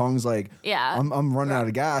and my tongue's like, I'm running out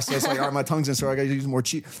of gas. So it's like, all right, my tongue's in sore. I got to use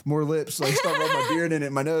more lips. Like start rubbing my beard in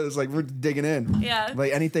it, my nose. Like we're digging in. Yeah.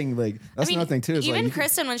 Like anything. Like that's another thing too. Is even like,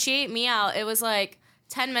 Kristen, when she ate me out, it was like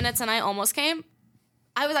 10 minutes and I almost came.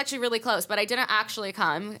 I was actually really close, but I didn't actually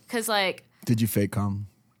come because like. Did you fake come?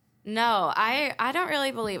 No, I don't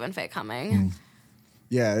really believe in fake coming.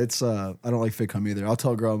 Yeah, it's I don't like fake cum either. I'll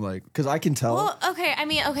tell a girl, I'm like, because I can tell. Well, okay,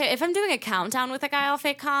 if I'm doing a countdown with a guy, I'll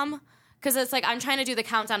fake cum. Because it's like I'm trying to do the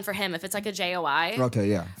countdown for him if it's like a JOI. Okay,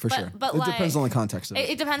 yeah, for sure. But it like, depends on the context of it.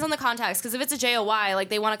 It depends on the context. Because if it's a JOI, like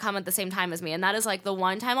they want to come at the same time as me. And that is like the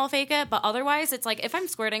one time I'll fake it. But otherwise, it's like if I'm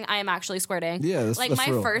squirting, I am actually squirting. Yeah, that's like my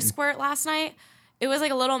real. first squirt last night. It was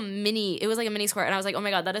like a mini squirt. And I was like, oh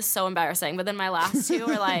my God, that is so embarrassing. But then my last two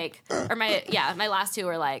were like, my last two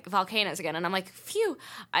were like volcanoes again. And I'm like, phew,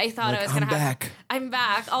 I thought I was going to have. I'm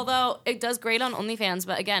back. Although it does great on OnlyFans.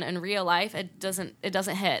 But again, in real life, it doesn't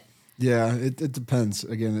hit. Yeah, it depends.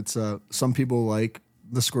 Again, it's some people like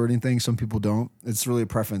the squirting thing, some people don't. It's really a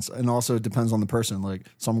preference. And also it depends on the person. Like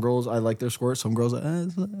some girls, I like their squirt. Some girls,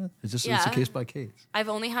 it's a case by case. I've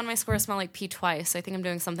only had my squirt smell like pee twice. So I think I'm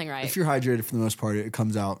doing something right. If you're hydrated for the most part, it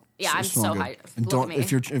comes out. Yeah, I'm so hydrated. And don't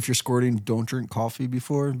if you're squirting, don't drink coffee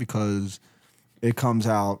before because it comes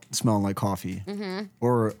out smelling like coffee. Mm-hmm.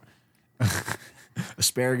 Or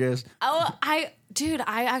asparagus. Oh, I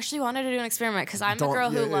actually wanted to do an experiment because I'm a girl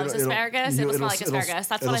who loves asparagus. It'll smell like asparagus.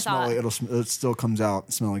 That's what I thought. It still comes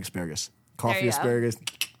out smelling like asparagus. Coffee, asparagus.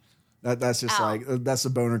 That's just like that's a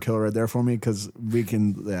boner killer right there for me because we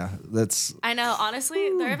can. Yeah, that's. I know. Honestly,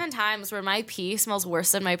 there have been times where my pee smells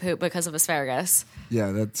worse than my poop because of asparagus.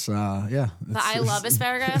 Yeah, that's yeah. But I love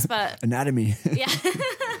asparagus, but anatomy. Yeah,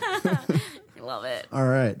 I love it. All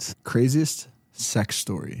right, craziest sex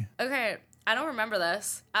story. Okay. I don't remember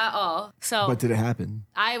this at all. So, but did it happen?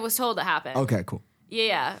 I was told it happened. Okay, cool.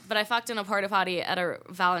 Yeah, but I fucked in a porta potty at a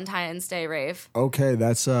Valentine's Day rave. Okay,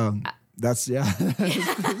 that's that's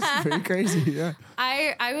pretty crazy. Yeah,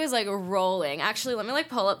 I was like rolling. Actually, let me like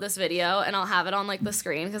pull up this video and I'll have it on like the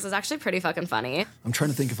screen because it's actually pretty fucking funny. I'm trying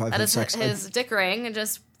to think if I've had sex. His dick ring and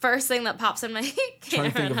just first thing that pops in my camera.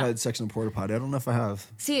 Trying to think if I had sex in a porta potty. I don't know if I have.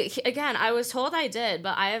 See, again, I was told I did,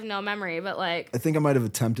 but I have no memory. But like, I think I might have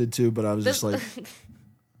attempted to, but I was just like,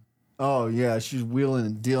 oh yeah, she's wheeling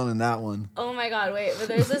and dealing in that one. Oh my God, wait! But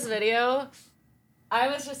there's this video. I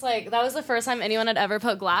was just like, that was the first time anyone had ever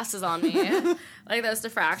put glasses on me, like those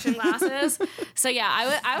diffraction glasses. So yeah,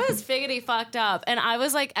 I was figgity fucked up, and I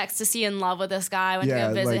was like ecstasy in love with this guy. I went to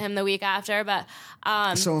go visit him the week after, but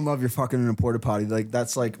so in love you're fucking in a porta potty. Like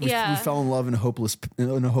that's like we fell in love in a hopeless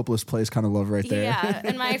place kind of love right there. Yeah,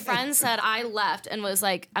 and my friend said I left and was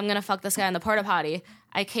like, I'm gonna fuck this guy in the porta potty.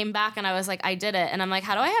 I came back and I was like, I did it. And I'm like,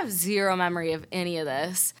 how do I have zero memory of any of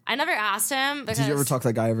this? I never asked him. Because, did you ever talk to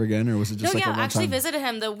that guy ever again? Or was it just no, like a one time? I actually visited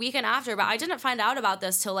him the weekend after, but I didn't find out about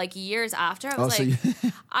this till like years after. I was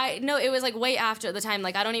it was like way after the time.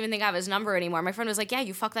 Like, I don't even think I have his number anymore. My friend was like, yeah,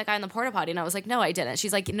 you fucked that guy in the porta potty. And I was like, no, I didn't.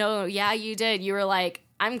 She's like, no, yeah, you did. You were like,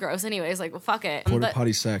 I'm gross anyways. Like, well, fuck it. Porta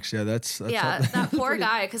potty sex. Yeah, that's that poor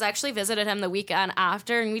guy. Because I actually visited him the weekend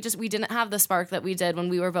after, and we didn't have the spark that we did when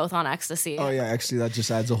we were both on ecstasy. Oh yeah, ecstasy. That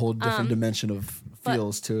just adds a whole different dimension of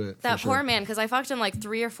feels to it. That poor man, because I fucked him like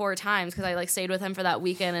 3 or 4 times because I like stayed with him for that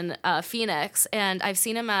weekend in Phoenix, and I've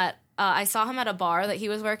seen him at. I saw him at a bar that he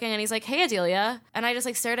was working, and he's like, "Hey, Adelia," and I just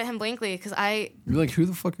like stared at him blankly because you're like, "Who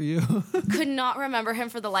the fuck are you?" could not remember him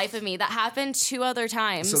for the life of me. That happened 2 other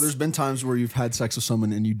times. So there's been times where you've had sex with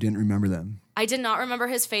someone and you didn't remember them. I did not remember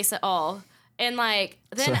his face at all, and like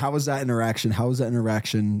then. So how was that interaction? How was that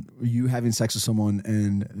interaction? You having sex with someone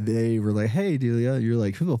and they were like, "Hey, Adelia," you're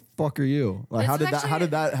like, "Who the fuck are you?" Like, how did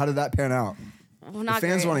that pan out? Well, the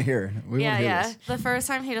fans want to hear. We want to hear this. The first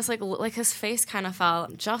time he just like his face kind of fell.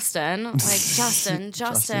 Justin. And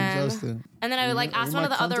then I would like ask one of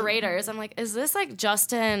the other raiders. I'm like, is this like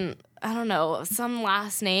Justin? I don't know, some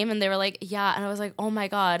last name. And they were like, yeah. And I was like, oh my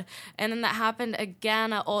God. And then that happened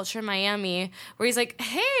again at Ultra Miami, where he's like,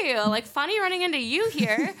 hey, like funny running into you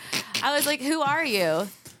here. I was like, who are you?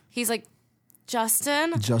 He's like,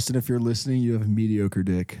 Justin, if you're listening, you have mediocre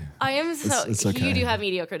dick. I am so. It's okay. You do have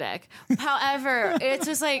mediocre dick. However, it's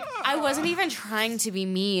just like I wasn't even trying to be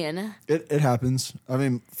mean. It happens. I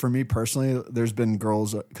mean, for me personally, there's been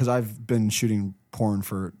girls because I've been shooting porn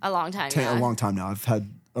for a long time. A long time now. I've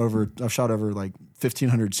shot over like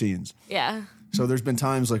 1,500 scenes. Yeah. So there's been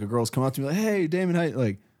times like a girl's come up to me like, "Hey, Damon, hi,"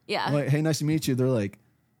 like, yeah, I'm like, "Hey, nice to meet you." They're like,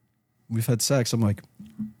 "We've had sex." I'm like,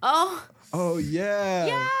 "Oh yeah,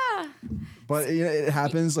 yeah." But it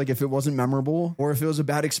happens. Like if it wasn't memorable or if it was a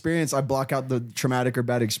bad experience, I block out the traumatic or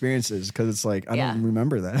bad experiences because it's like I don't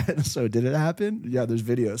remember that. So did it happen? Yeah, there's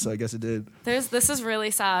video, so I guess it did. This is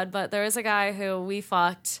really sad, but there was a guy who we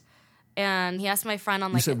fucked, and he asked my friend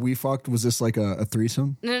on like. You said we fucked? Was this like a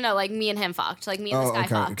threesome? No, like me and him fucked. Like me and this guy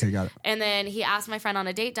fucked. Okay, got it. And then he asked my friend on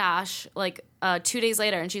a date dash like 2 days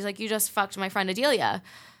later, and she's like, "You just fucked my friend Adelia."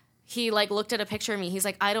 he like looked at a picture of me. He's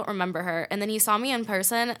like, I don't remember her. And then he saw me in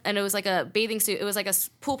person, and it was like a bathing suit. It was like a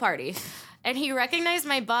pool party, and he recognized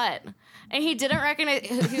my butt. And he didn't recognize.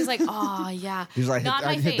 He was like, "Oh yeah." He's like, "Not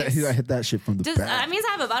my face." I hit that shit from the back. That means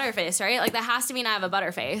I have a butter face, right? Like that has to mean I have a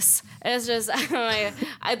butter face. It's just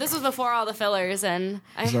this was before all the fillers, and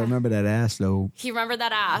I remember that ass though. He remembered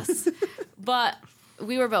that ass, but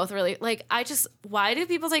we were both really like. Why do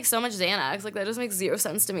people take so much Xanax? Like that just makes zero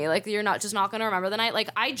sense to me. Like you're not going to remember the night. Like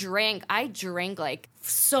I drank like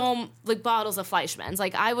so like bottles of Fleischmann's.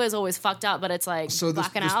 Like I was always fucked up, but it's like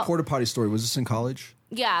blacking out. This Porta Potty story, was this in college?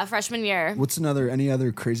 Yeah, freshman year. What's any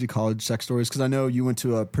other crazy college sex stories? Because I know you went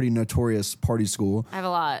to a pretty notorious party school. I have a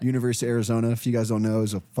lot. University of Arizona, if you guys don't know,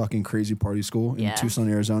 is a fucking crazy party school in Tucson,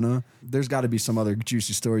 Arizona. There's got to be some other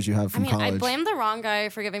juicy stories you have from college. I blamed the wrong guy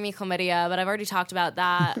for giving me chlamydia, but I've already talked about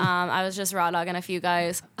that. I was just raw dogging a few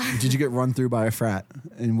guys. Did you get run through by a frat?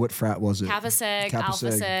 And what frat was it? Kappa Sig,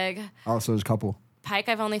 Alpha Sig. Oh, so there's a couple. Pike,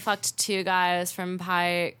 I've only fucked 2 guys from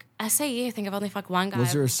Pike. SAE, I think I've only fucked 1 guy.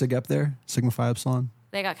 Was there a Sig up there? Sigma Phi Epsilon?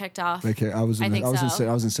 They got kicked off. Okay, I was in SIG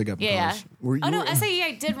up in college. SAE,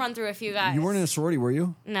 I did run through a few guys. You weren't in a sorority, were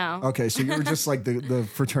you? No. Okay, so you were just like the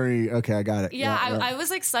fraternity. Okay, I got it. Yeah, I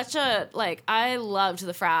was like I loved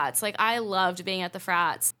the frats. Like I loved being at the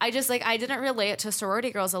frats. I didn't relate to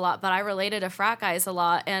sorority girls a lot, but I related to frat guys a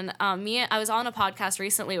lot. And I was on a podcast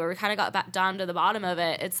recently where we kind of got back down to the bottom of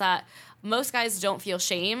it. It's that most guys don't feel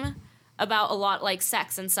shame about a lot like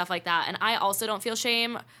sex and stuff like that. And I also don't feel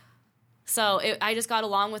shame. So I just got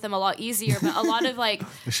along with them a lot easier, but a lot of like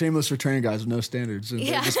the shameless fraternity guys with no standards, and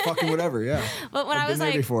just fucking whatever, yeah. But when I was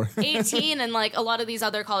like 18, and like a lot of these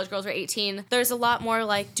other college girls were 18, there's a lot more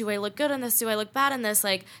like, do I look good in this? Do I look bad in this?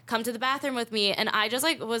 Like, come to the bathroom with me, and I just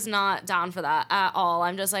like was not down for that at all.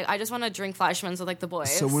 I'm just like, I just want to drink Fleischmann's with like the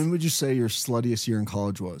boys. So when would you say your sluttiest year in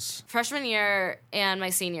college was? Freshman year and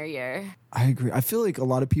my senior year. I agree. I feel like a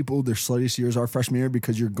lot of people, their sluttiest years are freshman year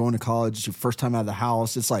because you're going to college. It's your first time out of the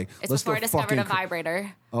house. It's like, let's before I discovered a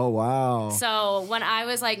vibrator. Oh, wow. So when I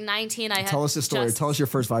was like 19, Tell us the story. Tell us your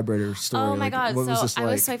first vibrator story. Oh my God. What was this like? I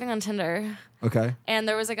was swiping on Tinder. Okay. And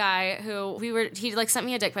there was a guy who he like sent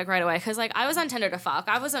me a dick pic right away because like I was on Tinder to fuck.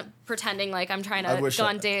 I wasn't pretending like I'm trying to go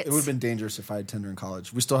on dates. It would have been dangerous if I had Tinder in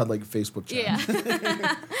college. We still had like Facebook chat.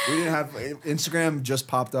 Yeah. We didn't have Instagram, just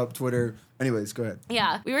popped up, Twitter. Anyways, go ahead.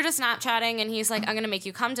 Yeah. We were just Snapchatting and he's like, I'm going to make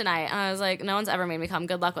you come tonight. And I was like, no one's ever made me come.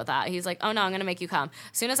 Good luck with that. He's like, oh no, I'm going to make you come.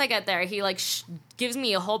 As soon as I get there, he like gives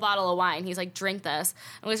me a whole bottle of wine. He's like, drink this.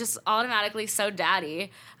 It was just automatically so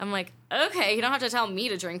daddy. I'm like, okay, you don't have to tell me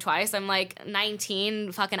to drink twice. I'm like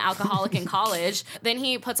 19, fucking alcoholic in college. Then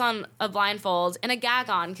he puts on a blindfold and a gag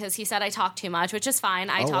on because he said I talk too much, which is fine.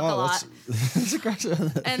 I talk a lot.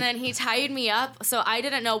 And then he tied me up. So I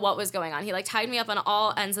didn't know what was going on. He like tied me up on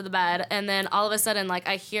all ends of the bed. And then all of a sudden, like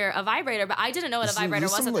I hear a vibrator, but I didn't know what a vibrator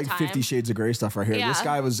was at the time. This is like 50 Shades of Grey stuff right here. Yeah. This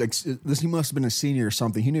guy was, he must have been a senior or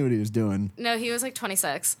something. He knew what he was doing. No, he was like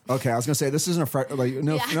 26. Okay, I was going to say, this isn't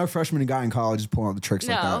no freshman guy in college is pulling out the tricks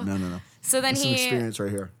like that. No. So then he experience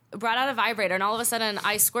right here. Brought out a vibrator, and all of a sudden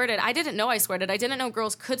I squirted. I didn't know I squirted. I didn't know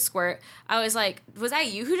girls could squirt. I was like, "Was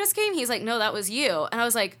that you who just came?" He's like, "No, that was you." And I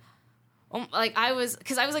was like, I was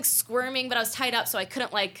like squirming, but I was tied up, so I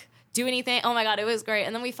couldn't like do anything. Oh my God, it was great.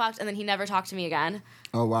 And then we fucked, and then he never talked to me again.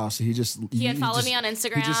 Oh wow! So he had followed me on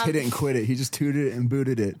Instagram. He just hit it and quit it. He just tooted it and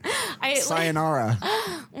booted it. Sayonara.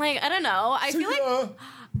 I don't know.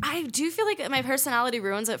 I do feel like my personality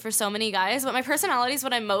ruins it for so many guys, but my personality is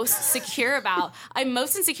what I'm most secure about. I'm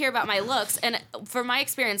most insecure about my looks, and from my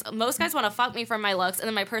experience, most guys want to fuck me from my looks, and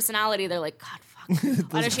then my personality, they're like, God,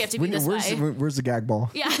 fuck. Why does she have to be this way? Where's the gag ball?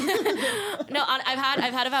 Yeah. No, I've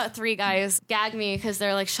had about 3 guys gag me because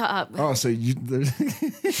they're like, shut up. Oh, so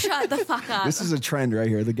shut the fuck up. This is a trend right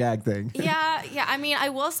here, the gag thing. Yeah. I mean, I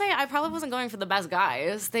will say I probably wasn't going for the best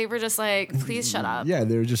guys. They were just like, please shut up. Yeah,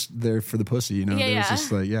 they were just there for the pussy, you know? Yeah,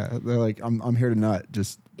 just like, they're like, I'm here to nut.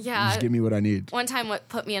 Just give me what I need. One time what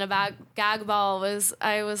put me in a gag ball was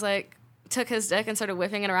I was like, took his dick and started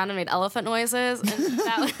whipping it around and made elephant noises, and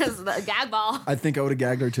that was the gag ball. I think I would have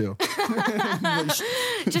gagged her too.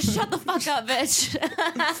 Just shut the fuck up, bitch.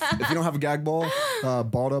 If you don't have a gag ball,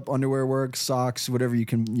 balled up underwear works, socks, whatever you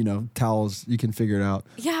can, towels, you can figure it out.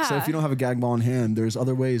 Yeah. So if you don't have a gag ball in hand, there's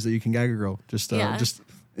other ways that you can gag a girl. Just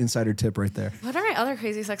insider tip right there. What are my other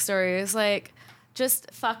crazy sex stories? Like,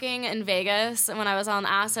 just fucking in Vegas when I was on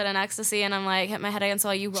acid and ecstasy, and I'm like, hit my head against the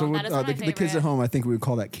wall. You wrong. So that is the kids at home, I think we would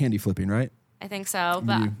call that candy flipping, right? I think so,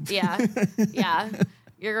 but yeah.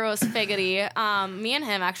 Your girl was figgity. Me and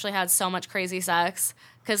him actually had so much crazy sex.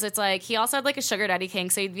 because it's like he also had like a sugar daddy king,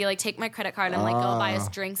 so he'd be like take my credit card and like go buy us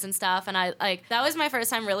drinks and stuff, and I like that was my first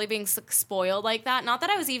time really being spoiled like that. Not that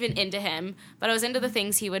I was even into him, but I was into the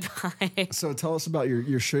things he would buy. So tell us about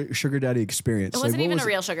your sugar daddy experience. It wasn't even a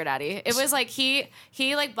real sugar daddy. It was like he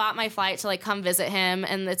like bought my flight to like come visit him,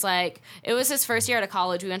 and it's like it was his first year out of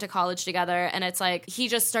college. We went to college together, and it's like he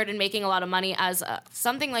just started making a lot of money as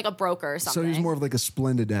something like a broker or something. So he's more of like a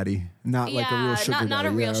splendid daddy, not like a real sugar daddy. Not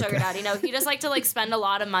a real sugar daddy. No, he just liked to like spend a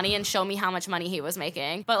lot of money and show me how much money he was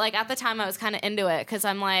making. But like at the time I was kind of into it because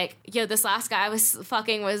I'm like, yo, this last guy I was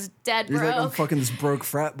fucking was dead broke. He's like, I'm fucking this broke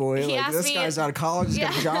frat boy. He like, this guy's out of college, he's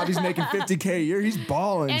got a job, he's making $50K a year, he's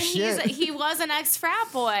balling. And shit. he was an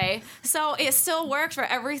ex-frat boy. So it still worked for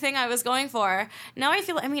everything I was going for. Now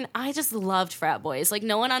I just loved frat boys. Like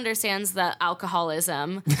no one understands the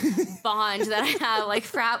alcoholism bond that I have like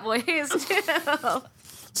frat boys do.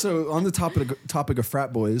 So on the topic of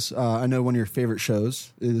frat boys, I know one of your favorite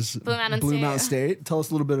shows is Blue Mountain State. Tell us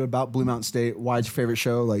a little bit about Blue Mountain State. Why it's your favorite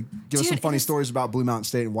show? Like, give us some funny stories about Blue Mountain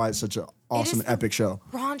State and why it's such an awesome, epic show.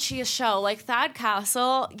 Raunchiest show. Like Thad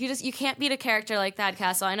Castle, you can't beat a character like Thad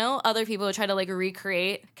Castle. I know other people would try to like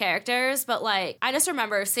recreate characters, but like I just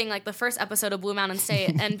remember seeing like the first episode of Blue Mountain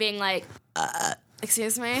State and being like,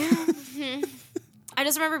 excuse me. I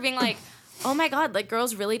just remember being like, oh my God, like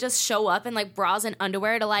girls really just show up in like bras and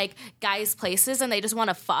underwear to like guys' places and they just want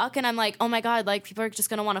to fuck. And I'm like, oh my God, like people are just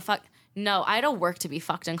going to want to fuck. No, I had to work to be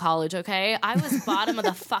fucked in college, okay? I was bottom of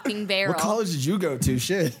the fucking barrel. What college did you go to?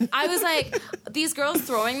 Shit. I was like, these girls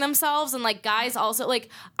throwing themselves and like guys also, like,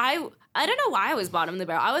 I don't know why I was bottom of the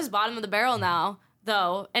barrel. I was bottom of the barrel now,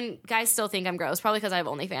 though. And guys still think I'm gross, probably because I have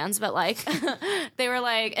OnlyFans. But like, they were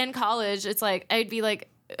like, in college, it's like, I'd be like,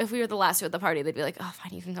 if we were the last two at the party, they'd be like, oh,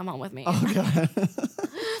 fine, you can come home with me. Oh, God.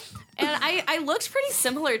 And I looked pretty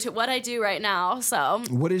similar to what I do right now, so.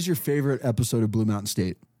 What is your favorite episode of Blue Mountain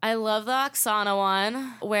State? I love the Oksana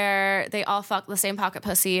one where they all fuck the same pocket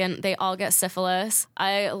pussy and they all get syphilis.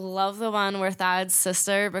 I love the one where Thad's half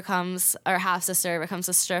sister becomes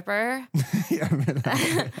a stripper. Yeah, I remember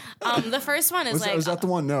that. The first one is was that the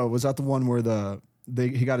one? No, was that the one where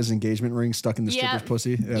he got his engagement ring stuck in the stripper's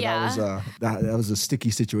pussy? Yeah. That was a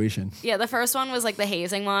sticky situation. Yeah, the first one was like the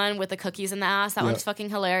hazing one with the cookies in the ass. That one's fucking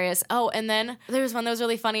hilarious. Oh, and then there was one that was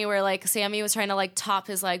really funny where like Sammy was trying to like top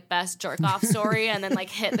his like best jerk off story and then like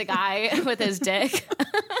hit the guy with his dick.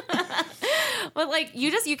 But like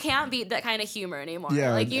you can't beat that kind of humor anymore.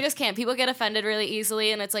 Yeah, like you just can't. People get offended really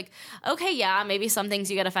easily, and it's like, okay, yeah, maybe some things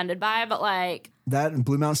you get offended by, but like that and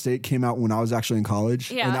Blue Mountain State came out when I was actually in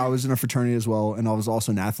college, and I was in a fraternity as well, and I was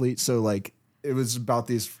also an athlete. So like it was about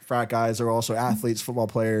these frat guys that are also athletes, football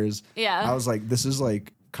players. Yeah, I was like, this is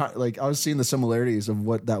like I was seeing the similarities of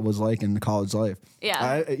what that was like in the college life.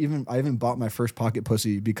 Yeah, I even bought my first pocket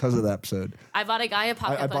pussy because of that episode. I bought a guy a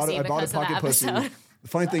pocket pussy because of that episode. The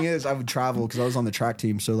funny thing is, I would travel because I was on the track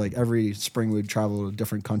team. So like every spring, we'd travel to a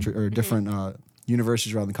different country or different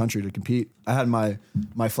universities around the country to compete. I had my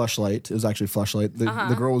fleshlight. It was actually fleshlight.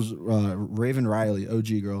 The girl was Raven Riley,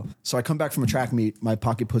 OG girl. So I come back from a track meet. My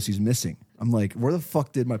pocket pussy's missing. I'm like, where the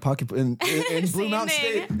fuck did my pocket in Blue Mountain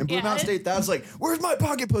State? In Blue Mountain State, Thad's like, where's my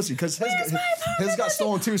pocket pussy? Because his got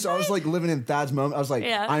stolen too. So I was like living in Thad's moment. I was like,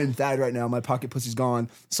 I'm Thad right now. My pocket pussy's gone.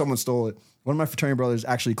 Someone stole it. One of my fraternity brothers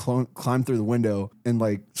actually climbed through the window and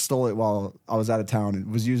like stole it while I was out of town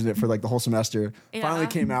and was using it for like the whole semester. Yeah. Finally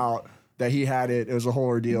came out that he had it. It was a whole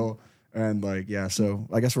ordeal. And like, yeah, so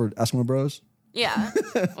I guess we're Eskimo bros. Yeah.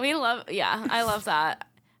 I love that.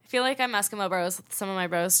 I feel like I'm Eskimo bros with some of my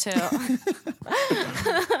bros too.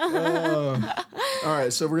 All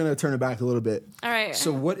right, so we're going to turn it back a little bit. All right.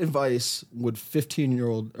 So what advice would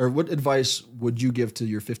what advice would you give to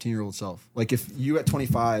your 15-year-old self? Like if you at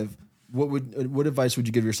 25, what advice would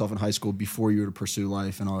you give yourself in high school before you were to pursue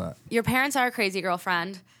life and all that? Your parents are a crazy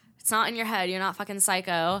girlfriend. It's not in your head. You're not fucking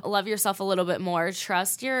psycho. Love yourself a little bit more.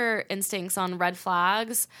 Trust your instincts on red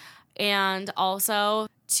flags. And also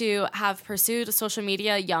to have pursued social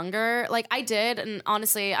media younger. Like I did. And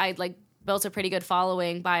honestly, I like built a pretty good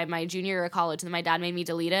following by my junior year of college. And my dad made me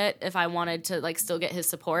delete it if I wanted to like still get his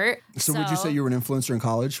support. So would you say you were an influencer in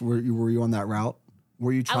college? Were you on that route?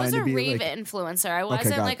 Were you trying to be I was a rave influencer. I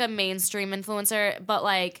wasn't like a mainstream influencer, but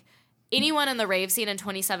like anyone in the rave scene in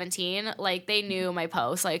 2017, like they knew my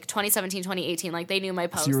posts. Like 2017, 2018, like they knew my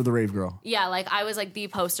posts. So you were the rave girl. Yeah, like I was like the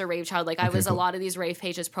poster rave child. Like I was a lot of these rave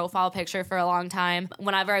pages' profile picture for a long time.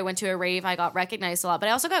 Whenever I went to a rave, I got recognized a lot, but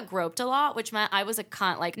I also got groped a lot, which meant I was a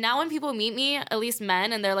cunt. Like now when people meet me, at least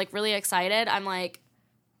men, and they're like really excited, I'm like,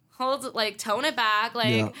 like tone it back.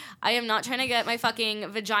 Like I am not trying to get my fucking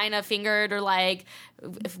vagina fingered or like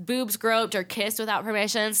boobs groped or kissed without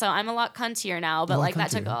permission. So I'm a lot cuntier now, but like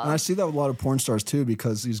that took off. And I see that with a lot of porn stars too,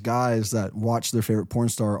 because these guys that watch their favorite porn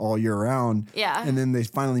star all year round, and then they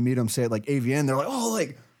finally meet them, say it like AVN, they're like, oh,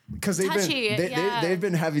 like. Because they've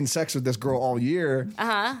been having sex with this girl all year.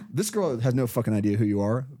 This girl has no fucking idea who you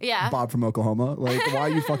are. Bob from Oklahoma. Like, why are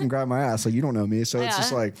you fucking grabbing my ass? Like, you don't know me. So it's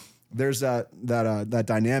just like there's that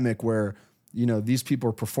dynamic where, you know, these people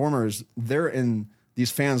are performers. They're in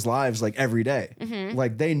these fans' lives like every day.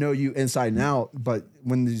 Like they know you inside and out. But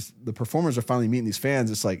when the performers are finally meeting these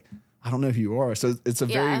fans, it's like, I don't know who you are. So it's a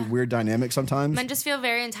very weird dynamic sometimes. Men just feel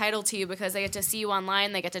very entitled to you because they get to see you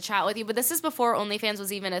online, they get to chat with you. But this is before OnlyFans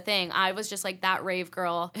was even a thing. I was just like that rave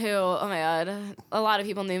girl who, oh my God, a lot of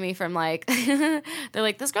people knew me from like, they're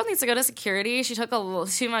like, this girl needs to go to security. She took a little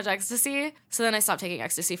too much ecstasy. So then I stopped taking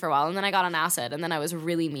ecstasy for a while. And then I got on acid. And then I was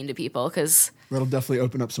really mean to people because... That'll definitely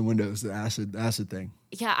open up some windows, the acid thing.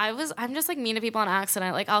 Yeah, I'm just like mean to people on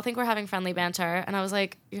accident. Like I'll think we're having friendly banter, and I was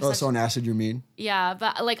like, so on acid you're mean? Yeah,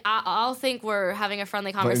 but like I'll think we're having a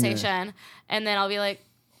friendly conversation, and then I'll be like,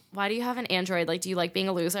 why do you have an Android? Like, do you like being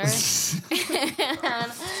a loser? So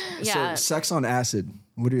sex on acid.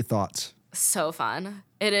 What are your thoughts? So fun.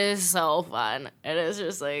 It is so fun. It is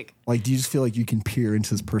just like... Like, do you just feel like you can peer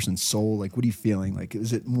into this person's soul? Like, what are you feeling? Like,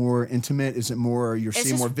 is it more intimate? Is it more, you're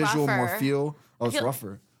seeing more visual, more feel? Oh, it's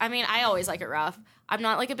rougher. I mean, I always like it rough. I'm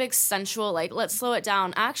not like a big sensual, like, let's slow it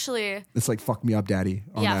down. Actually... It's like, fuck me up, daddy,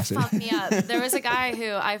 on acid. Fuck me up. There was a guy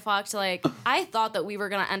who I fucked, like, I thought that we were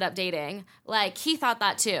going to end up dating. Like, he thought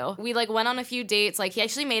that too. We, like, went on a few dates. Like, he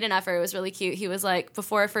actually made an effort. It was really cute. He was, like,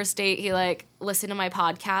 before our first date, he, like, listened to my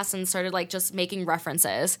podcast and started, like, just making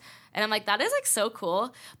references. And I'm like, that is, like, so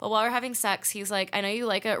cool. But while we're having sex, he's like, I know you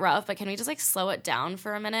like it rough, but can we just, like, slow it down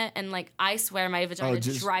for a minute? And, like, I swear my vagina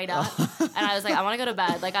dried up. And I was like, I want to go to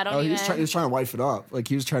bed. Like, I don't even... He was trying to wife it up. Like,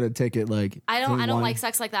 he was trying to take it, like... I don't like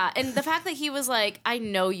sex like that. And the fact that he was like, I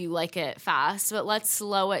know you like it fast, but let's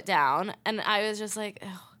slow it down. And I was just like...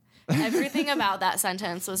 Ugh. Everything about that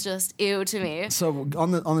sentence was just ew to me. So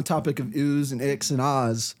on the topic of oohs and icks and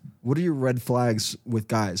ahs, what are your red flags with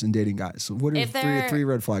guys and dating guys? So what are three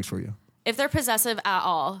red flags for you? If they're possessive at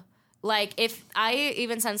all, like if I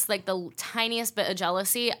even sense like the tiniest bit of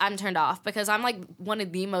jealousy, I'm turned off because I'm like one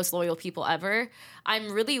of the most loyal people ever.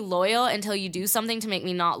 I'm really loyal until you do something to make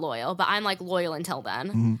me not loyal, but I'm like loyal until then.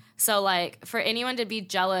 Mm-hmm. So like for anyone to be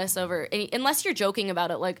jealous over, unless you're joking about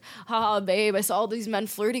it, like, haha, babe, I saw all these men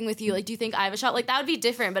flirting with you. Like, do you think I have a shot? Like that would be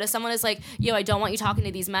different. But if someone is like, yo, I don't want you talking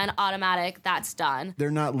to these men, automatic, that's done. They're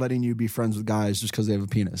not letting you be friends with guys just because they have a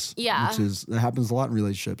penis. Yeah. That happens a lot in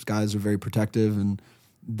relationships. Guys are very protective and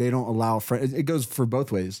they don't allow friends. It goes for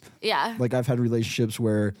both ways. Yeah. Like I've had relationships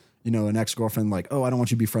where, you know, an ex-girlfriend like, oh, I don't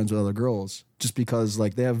want you to be friends with other girls just because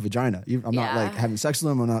like they have a vagina. I'm not like having sex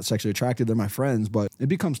with them. I'm not sexually attracted. They're my friends, but it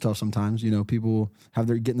becomes tough sometimes. You know, people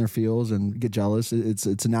getting their feels and get jealous. It's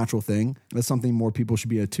a natural thing. That's something more people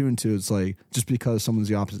should be attuned to. It's like just because someone's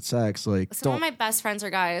the opposite sex, like some of my best friends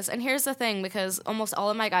are guys. And here's the thing, because almost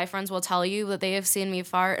all of my guy friends will tell you that they have seen me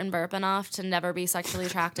fart and burp enough to never be sexually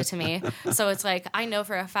attracted to me. So it's like, I know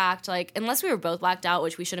for a fact, like, unless we were both blacked out,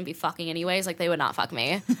 which we shouldn't be fucking anyways, like they would not fuck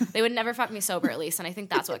me. They would never fuck me sober at least. And I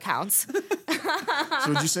think that's what counts. So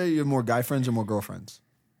would you say you have more guy friends or more girlfriends?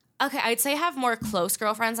 Okay, I'd say I have more close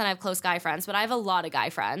girlfriends than I have close guy friends, but I have a lot of guy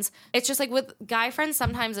friends. It's just like with guy friends,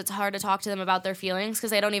 sometimes it's hard to talk to them about their feelings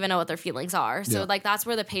because they don't even know what their feelings are. So like that's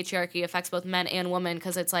where the patriarchy affects both men and women,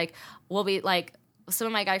 because it's like, we'll be like, some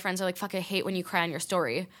of my guy friends are like, fuck, I hate when you cry on your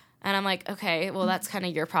story. And I'm like, okay, well, that's kind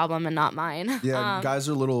of your problem and not mine. Yeah, guys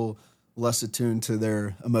are a little less attuned to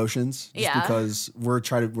their emotions just because we're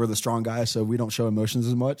the strong guy, so we don't show emotions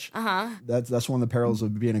as much. That's one of the perils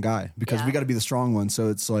of being a guy, because we got to be the strong one, so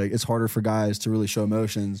it's like it's harder for guys to really show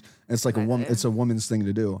emotions. It's like it's a woman's thing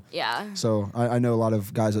to do. So I know a lot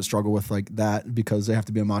of guys that struggle with like that because they have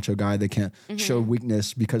to be a macho guy. They can't show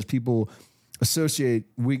weakness because people associate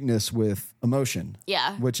weakness with emotion.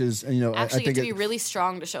 Which is, you know, actually I think you have to be really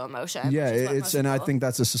strong to show emotion. Yeah, I think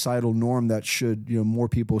that's a societal norm that should, you know, more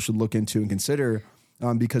people should look into and consider,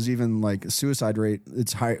 because even like suicide rate,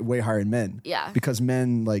 it's way higher in men. Because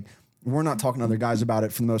men, like, we're not talking to other guys about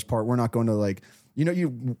it for the most part. We're not going to like, you know,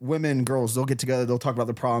 you women, girls, they'll get together, they'll talk about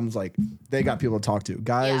their problems, like they got people to talk to.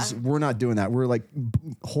 Guys, we're not doing that. We're like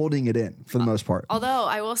holding it in for the most part. Although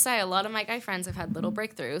I will say a lot of my guy friends have had little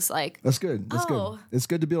breakthroughs. Like that's good. That's good. It's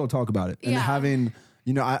good to be able to talk about it. And having,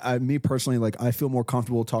 you know, me personally, like I feel more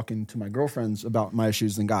comfortable talking to my girlfriends about my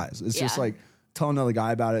issues than guys. It's just like telling another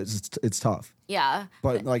guy about it, it's tough. Yeah.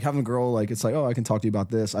 But like having a girl, like it's like, oh, I can talk to you about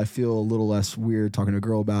this. I feel a little less weird talking to a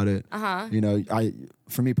girl about it. You know,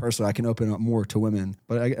 for me personally, I can open up more to women.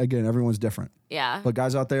 But again, everyone's different. Yeah. But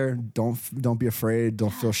guys out there, don't be afraid.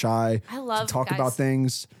 Don't feel shy. I love to talk guys about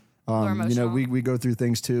things. You know, we go through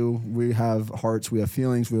things too. We have hearts, we have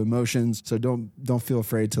feelings, we have emotions. So don't feel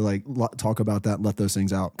afraid to like talk about that and let those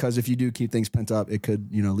things out. Because if you do keep things pent up, it could,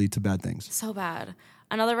 you know, lead to bad things. So bad.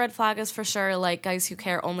 Another red flag is for sure like guys who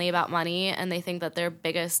care only about money and they think that their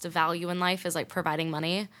biggest value in life is like providing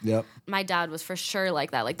money. Yep. My dad was for sure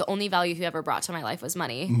like that. Like the only value he ever brought to my life was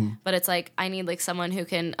money. But it's like I need like someone who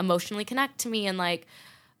can emotionally connect to me and like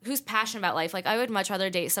who's passionate about life. Like I would much rather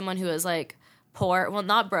date someone who is like poor, well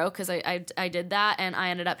not broke because I did that and I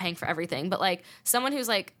ended up paying for everything. But like someone who's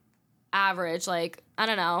like average, like I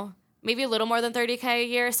don't know, maybe a little more than $30K a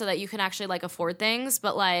year so that you can actually like afford things,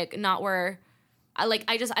 but like not where. I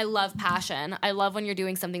love passion. I love when you're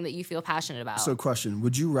doing something that you feel passionate about. So question,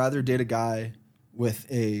 would you rather date a guy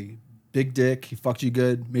with a big dick, he fucked you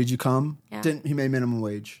good, made you come, he made minimum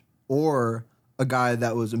wage, or a guy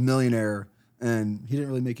that was a millionaire and he didn't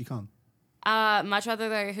really make you come? Much rather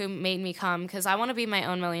the guy who made me come because I want to be my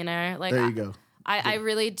own millionaire. Like there you go. I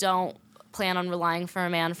really don't plan on relying for a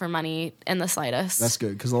man for money in the slightest. That's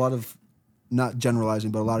good because a lot of, not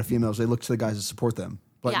generalizing, but a lot of females, they look to the guys to support them.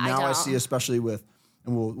 But now I see, especially with,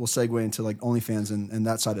 and we'll segue into like OnlyFans and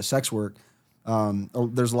that side of sex work.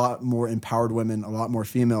 There's a lot more empowered women, a lot more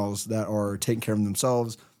females that are taking care of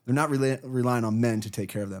themselves. They're not relying on men to take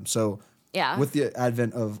care of them. So with the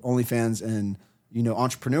advent of OnlyFans and, you know,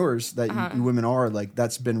 entrepreneurs that you women are, like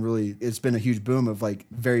that's been really, it's been a huge boom of like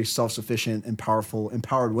very self-sufficient and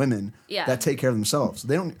empowered women that take care of themselves.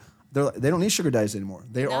 They don't need sugar daddies anymore.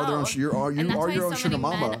 They are their own. You are your own sugar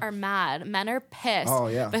mama. Men are mad. Men are pissed. Oh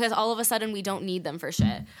yeah. Because all of a sudden we don't need them for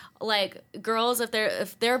shit. Like girls,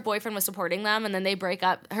 if their boyfriend was supporting them and then they break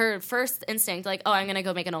up, her first instinct, like, oh, I'm gonna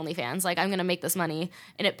go make an OnlyFans. Like I'm gonna make this money,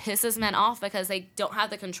 and it pisses men off because they don't have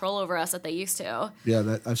the control over us that they used to.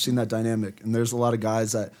 Yeah, I've seen that dynamic, and there's a lot of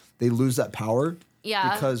guys that they lose that power.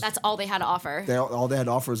 Yeah, because that's all they had to offer. All they had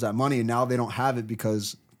to offer was that money, and now they don't have it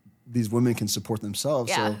because these women can support themselves.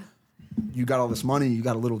 Yeah. So you got all this money, you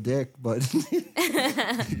got a little dick, but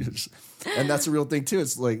and that's a real thing too.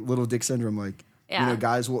 It's like little dick syndrome. Like you know,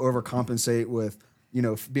 guys will overcompensate with, you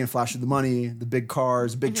know, being flashy with the money, the big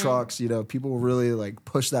cars, big trucks. You know, people will really like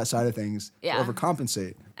push that side of things to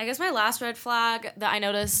overcompensate. I guess my last red flag that I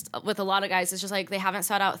noticed with a lot of guys is just like they haven't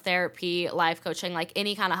sought out therapy, life coaching, like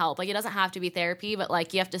any kind of help. Like it doesn't have to be therapy, but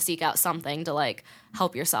like you have to seek out something to like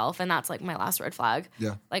help yourself. And that's like my last red flag.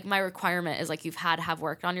 Yeah. Like my requirement is like you've had to have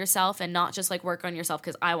worked on yourself and not just like work on yourself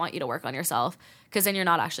because I want you to work on yourself because then you're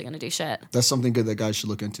not actually going to do shit. That's something good that guys should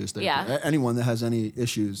look into is therapy. Yeah. Anyone that has any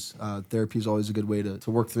issues, therapy is always a good way to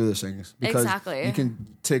work through those things. Because you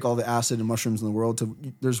can take all the acid and mushrooms in the world.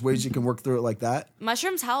 There's ways you can work through it like that.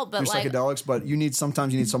 Mushrooms help, but like psychedelics, but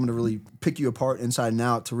sometimes you need someone to really pick you apart inside and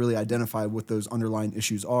out to really identify what those underlying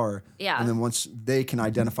issues are. Yeah. And then once they can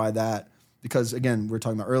identify that, because again, we were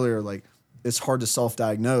talking about earlier, like it's hard to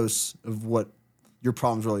self-diagnose of what your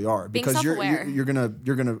problems really are because you're gonna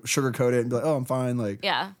sugarcoat it and be like, oh, I'm fine. Like,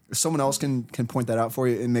 if someone else can point that out for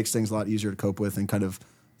you, it makes things a lot easier to cope with and kind of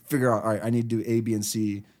figure out, all right, I need to do A, B, and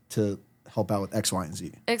C to help out with X, Y, and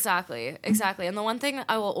Z. Exactly. And the one thing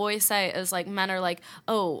I will always say is like men are like,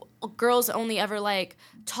 oh, girls only ever like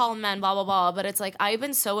tall men, blah, blah, blah. But it's like I've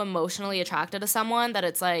been so emotionally attracted to someone that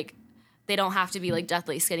it's like they don't have to be like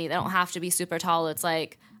deathly skinny. They don't have to be super tall. It's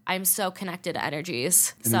like I'm so connected to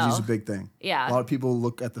energies. Energy's a big thing. Yeah. A lot of people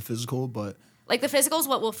look at the physical, but like the physical is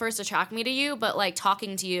what will first attract me to you. But like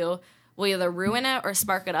talking to you will either ruin it or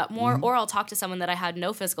spark it up more, or I'll talk to someone that I had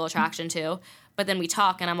no physical attraction to, but then we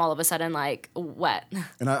talk and I'm all of a sudden like wet.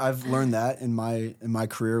 And I've learned that in my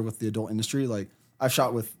career with the adult industry. Like I've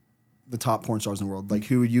shot with the top porn stars in the world, like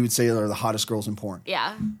who you would say are the hottest girls in porn.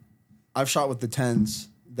 Yeah. I've shot with the 10s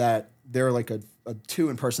that they're like a 2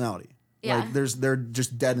 in personality. Yeah. Like they're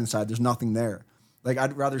just dead inside. There's nothing there. Like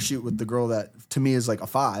I'd rather shoot with the girl that to me is like a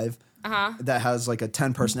 5. That has like a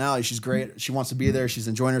 10 personality. She's great. She wants to be there. She's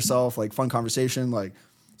enjoying herself. Like fun conversation. Like,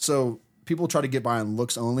 so people try to get by on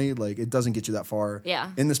looks only. Like it doesn't get you that far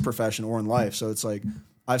in this profession or in life. So it's like,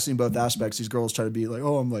 I've seen both aspects. These girls try to be like,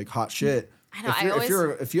 oh, I'm like hot shit. I know.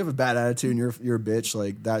 If you have a bad attitude and you're a bitch,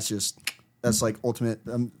 like that's like ultimate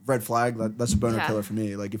red flag. That's a boner killer for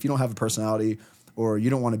me. Like if you don't have a personality or you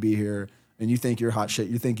don't want to be here and you think you're hot shit,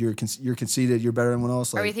 you think you're conceited, you're better than anyone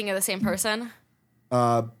else. Like, are we thinking of the same person?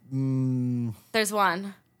 There's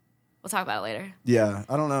one. We'll talk about it later. Yeah,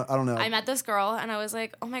 I don't know. I met this girl and I was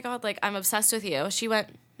like, oh my God, like I'm obsessed with you. She went,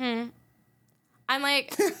 I'm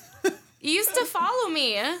like, you used to follow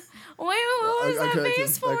me. Wait, what was that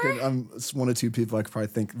face for? It's one or two people I could probably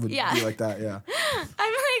think would be like that, yeah.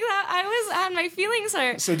 I'm like that. I had my feelings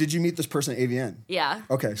hurt. So did you meet this person at AVN? Yeah.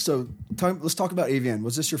 Okay, so let's talk about AVN.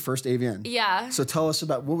 Was this your first AVN? Yeah. So tell us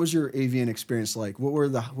about, what was your AVN experience like? What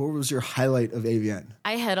was your highlight of AVN?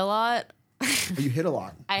 I hit a lot. You hit a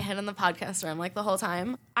lot. I hit in the podcast room like the whole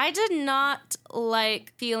time. I did not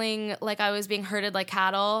like feeling like I was being herded like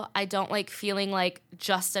cattle. I don't like feeling like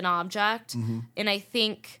just an object. Mm-hmm. And I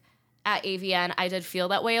think at AVN, I did feel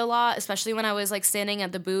that way a lot, especially when I was like standing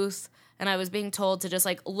at the booth and I was being told to just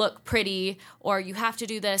like look pretty, or you have to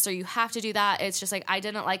do this or you have to do that. It's just like, I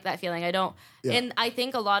didn't like that feeling. And I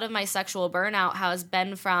think a lot of my sexual burnout has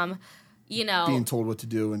been from, being told what to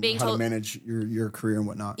do and how to manage your career and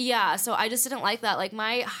whatnot. Yeah, so I just didn't like that. Like,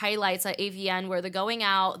 my highlights at AVN were the going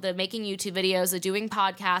out, the making YouTube videos, the doing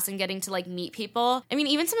podcasts, and getting to, like, meet people. I mean,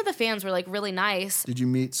 even some of the fans were, like, really nice. Did you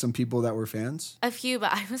meet some people that were fans? A few,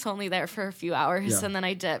 but I was only there for a few hours, and then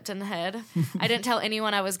I dipped and hid. I didn't tell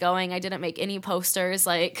anyone I was going. I didn't make any posters,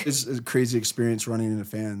 like... It's a crazy experience running into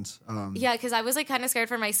fans. Yeah, because I was, like, kind of scared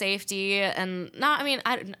for my safety, and I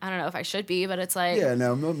don't know if I should be, but it's like... Yeah,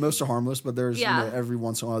 no, most are harmless. But there's every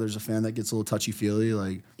once in a while there's a fan that gets a little touchy feely.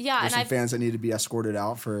 Like there's some fans that need to be escorted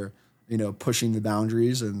out for pushing the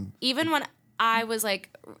boundaries. And even when I was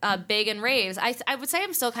like big in raves, I would say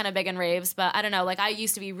I'm still kind of big in raves, but I don't know. Like I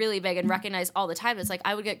used to be really big and recognized all the time. It's like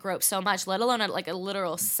I would get groped so much, let alone at like a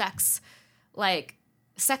literal sex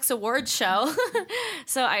awards show.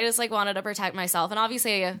 So I just like wanted to protect myself, and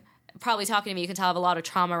obviously. Probably talking to me, you can tell I have a lot of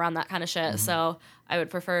trauma around that kind of shit. Mm-hmm. So I would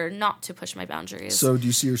prefer not to push my boundaries. So do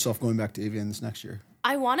you see yourself going back to AVN this next year?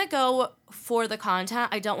 I want to go for the content.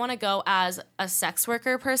 I don't want to go as a sex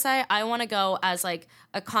worker per se. I want to go as like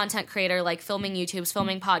a content creator, like filming YouTubes,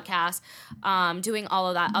 filming podcasts, doing all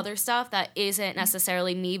of that other stuff that isn't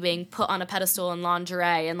necessarily me being put on a pedestal in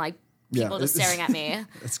lingerie and like people just staring at me.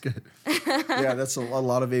 That's good. Yeah, that's a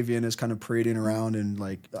lot of AVN is kind of parading around, and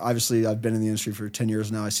like obviously I've been in the industry for 10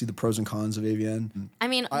 years now. I see the pros and cons of AVN. I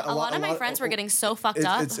mean, a lot of my friends were getting so fucked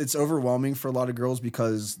up. It's overwhelming for a lot of girls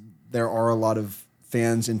because there are a lot of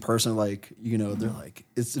fans in person. Like they're like,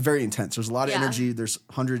 it's very intense. There's a lot of energy. There's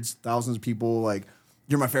hundreds, thousands of people. Like,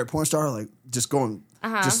 you're my favorite porn star. Like, just going,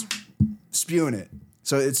 just spewing it.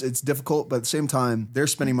 So it's difficult, but at the same time, they're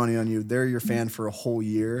spending money on you. They're your fan for a whole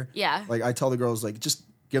year. Yeah. Like, I tell the girls, like, just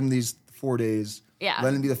give them these 4 days. Yeah.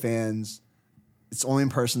 Let them be the fans. It's only in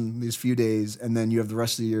person these few days, and then you have the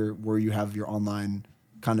rest of the year where you have your online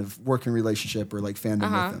kind of working relationship or, like,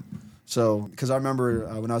 fandom with them. So, because I remember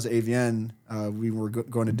when I was at AVN, we were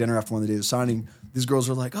going to dinner after one of the days of signing. These girls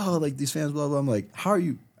were like, oh, like, these fans, blah, blah. I'm like, how are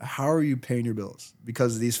you paying your bills?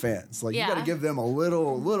 Because of these fans. Like, you got to give them a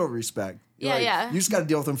little respect. You just got to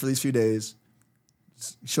deal with them for these few days.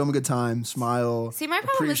 Show them a good time, smile. See, my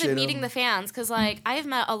problem isn't meeting the fans, because, like, I have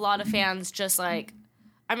met a lot of fans just, like,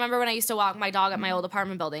 I remember when I used to walk my dog at my old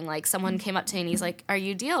apartment building, like, someone came up to me and he's like, are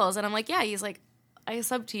you Deals? And I'm like, yeah. He's like, I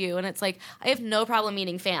sub to you. And it's like, I have no problem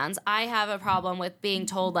meeting fans. I have a problem with being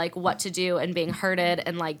told, like, what to do and being herded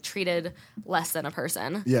and, like, treated less than a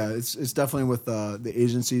person. Yeah, it's definitely with the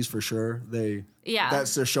agencies for sure.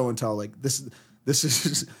 That's their show and tell. Like, this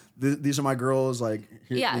is these are my girls. Like,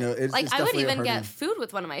 here, it's like, I would even get food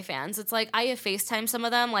with one of my fans. It's like, I have FaceTime some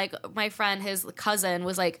of them. Like, my friend, his cousin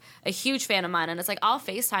was like a huge fan of mine, and it's like, I'll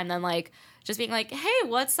FaceTime them, like, just being like, hey,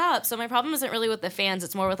 what's up? So my problem isn't really with the fans.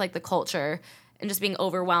 It's more with, like, the culture and just being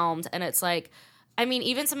overwhelmed. And it's like, I mean,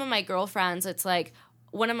 even some of my girlfriends, it's like,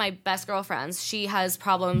 one of my best girlfriends, she has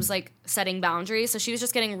problems, like, setting boundaries. So she was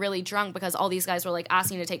just getting really drunk because all these guys were, like,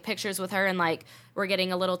 asking to take pictures with her and, like, were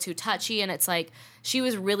getting a little too touchy. And it's like, she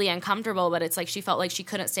was really uncomfortable, but it's like she felt like she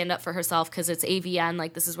couldn't stand up for herself because it's AVN.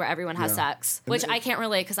 Like, this is where everyone has sex, which I can't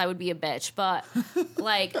relate because I would be a bitch. But,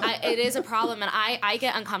 like, it is a problem. And I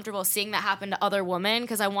get uncomfortable seeing that happen to other women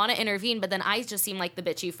because I want to intervene, but then I just seem like the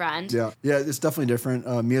bitchy friend. Yeah, it's definitely different.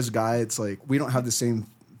 Me as a guy, it's like, we don't have the same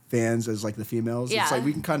fans as like the females. It's like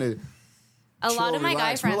we can kind of a lot of my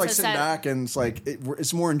guy friends we're like sitting back, and it's like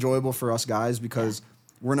it's more enjoyable for us guys because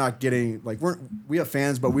we're not getting like we have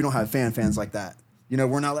fans, but we don't have fans like that.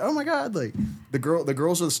 We're not like, oh my god, like the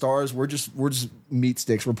girls are the stars. We're just meat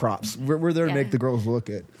sticks. We're props. We're there to make the girls look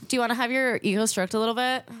it. Do you want to have your ego stroked a little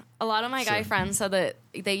bit? A lot of my guy friends said that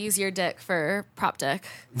they use your dick for prop dick.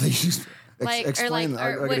 They use. Like, explain,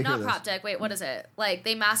 not prop dick. Wait, what is it? Like,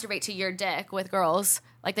 they masturbate to your dick with girls.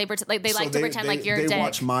 Like, they like to pretend like your dick. They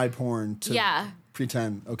watch my porn to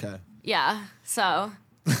pretend. Okay. Yeah. So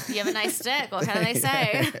You have a nice dick. What can they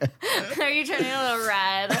say? Are you turning a little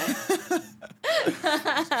red?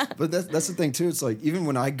 But that's the thing too. It's like even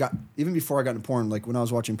before I got into porn, like when I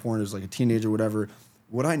was watching porn as like a teenager or whatever,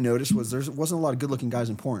 what I noticed was there wasn't a lot of good looking guys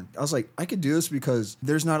in porn. I was like, I could do this because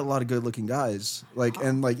there's not a lot of good looking guys. Like,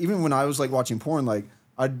 and like even when I was like watching porn, like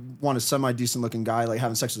I'd want a semi decent looking guy like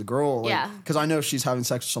having sex with a girl, like, because I know if she's having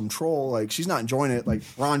sex with some troll, like she's not enjoying it. Like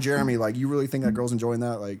Ron Jeremy, like you really think that girl's enjoying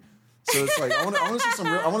that? Like, so it's like I want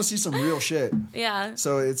to see some real shit. Yeah.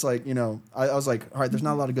 So it's like, you know, I was like, all right, there's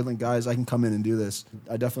not a lot of good looking guys. I can come in and do this.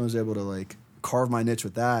 I definitely was able to like carve my niche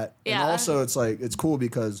with that. Yeah. And also it's like it's cool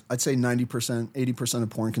because I'd say 90%, 80% of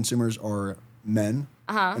porn consumers are men,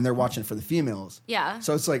 and they're watching it for the females. Yeah.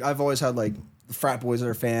 So it's like I've always had like frat boys that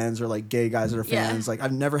are fans or like gay guys that are fans. Like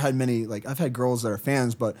I've never had many, like I've had girls that are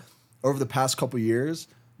fans, but over the past couple years,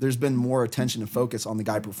 there's been more attention and focus on the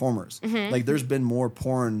guy performers. Like there's been more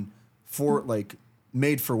porn for like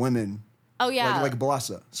made for women. Oh yeah. Like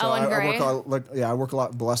Blessa. So I work a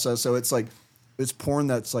lot with Blessa. So it's like, it's porn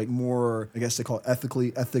that's like more, I guess they call it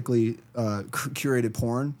ethically curated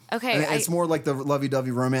porn. Okay. And it's more like the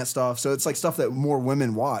lovey-dovey romance stuff. So it's like stuff that more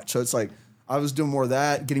women watch. So it's like, I was doing more of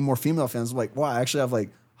that, getting more female fans. I'm like, wow, I actually have like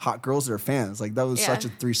hot girls that are fans. Like that was such a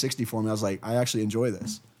 360 for me. I was like, I actually enjoy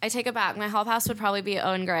this. I take it back. My hall pass would probably be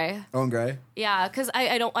Owen Gray. Owen Gray? Yeah, because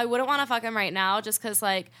I wouldn't want to fuck him right now just because,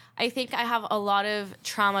 like, I think I have a lot of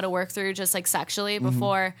trauma to work through just, like, sexually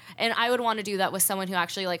before. And I would want to do that with someone who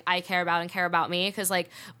actually, like, I care about and care about me. Because, like,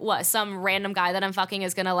 what, some random guy that I'm fucking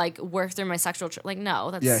is going to, like, work through my sexual... like, no.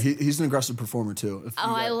 That's... Yeah, he's an aggressive performer, too.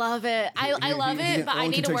 I love it. I love it, but I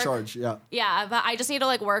need to work... charge, yeah. Yeah, but I just need to,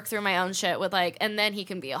 like, work through my own shit with, like... And then he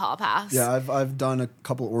can be a hall pass. Yeah, I've done a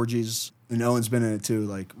couple orgies... And Owen's been in it too.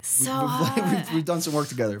 Like we've done some work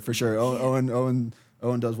together for sure. Owen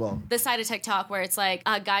does well. This side of TikTok where it's like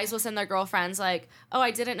guys will send their girlfriends like, oh,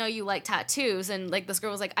 I didn't know you like tattoos, and like this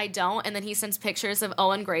girl was like, I don't, and then he sends pictures of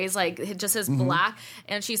Owen Gray's like just his black,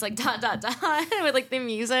 and she's like ... with like the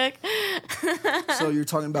music. So you're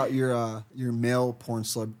talking about your male porn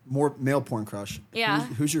more male porn crush. Yeah.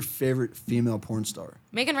 Who's your favorite female porn star?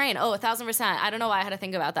 Megan Rain. Oh, 1,000%. I don't know why I had to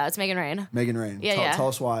think about that. It's Megan Rain. Megan Rain. Yeah, Tell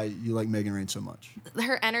us why you like Megan Rain so much.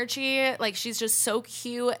 Her energy, like she's just so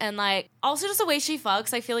cute, and like also just the way she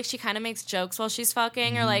fucks. I feel like she kind of makes jokes while she's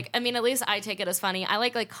fucking, or like, I mean, at least I take it as funny. I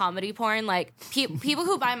like comedy porn. Like people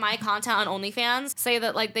who buy my content on OnlyFans say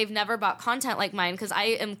that like they've never bought content like mine because I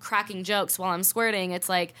am cracking jokes while I'm squirting. It's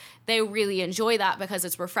like they really enjoy that because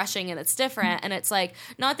it's refreshing and it's different, and it's like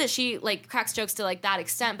not that she like cracks jokes to like that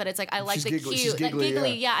extent, but it's like I like she's the giggly. cute, giggly.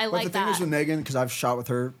 Yeah, I like that. But the thing is with Megan, because I've shot with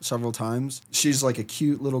her several times, she's like a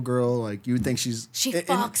cute little girl. Like you would think she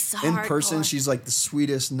fucks in person. She's like the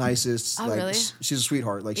sweetest, nicest. Oh, like, really? She's a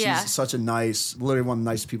sweetheart. Like she's such a nice, literally one of the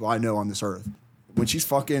nicest people I know on this earth. When she's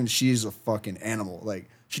fucking, she's a fucking animal. Like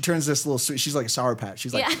she turns this little sweet. She's like a Sour Patch.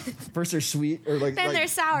 She's like first they're sweet or like then they're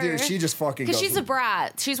sour. Dude, she just fucking because she's a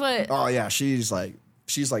brat. She's what? Oh yeah, she's like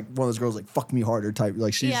one of those girls like fuck me harder type.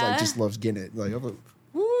 Like she's like just loves getting it. Like I'm like,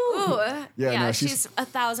 ooh. Yeah, no, she's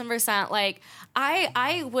 1,000%. Like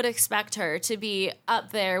I would expect her to be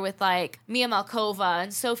up there with like Mia Malkova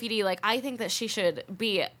and Sophie D. Like I think that she should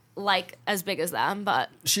be like as big as them, but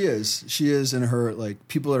she is in her like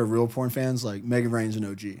people that are real porn fans. Like Megan Rain's an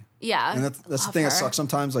OG. Yeah, and that's the thing that sucks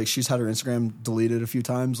sometimes. Like she's had her Instagram deleted a few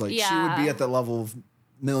times. Like she would be at that level of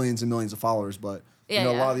millions and millions of followers, but a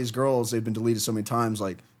lot of these girls they've been deleted so many times.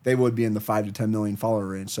 Like they would be in the 5 to 10 million follower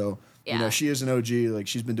range. So you know she is an OG. Like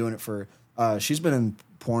she's been doing it for. She's been in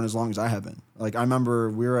porn as long as I have been. Like I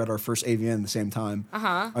remember we were at our first AVN at the same time.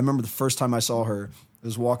 I remember the first time I saw her. I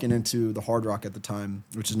was walking into the Hard Rock at the time,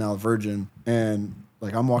 which is now Virgin, and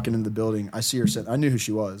like I'm walking into the building. I see her sitting. I knew who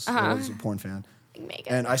she was. I was a porn fan,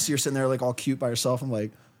 and I see her sitting there like all cute by herself. I'm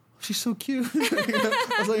like, oh, she's so cute. I went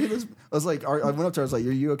up to her. I was like,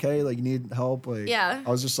 "Are you okay? Like, you need help?" Like, I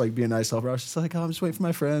was just like being nice to help her. I was just like, "Oh, I'm just waiting for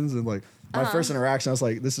my friends." And like my first interaction, I was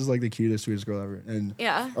like, "This is like the cutest, sweetest girl ever." And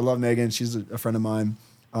I love Megan. She's a friend of mine.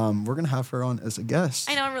 We're gonna have her on as a guest.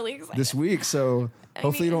 I know, I'm really excited this week. So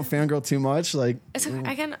hopefully you don't fangirl too much. Like I feel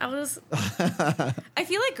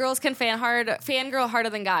like girls can fangirl harder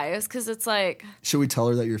than guys because it's like. Should we tell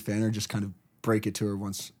her that you're a fan or just kind of break it to her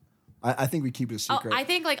once? I think we keep it a secret. I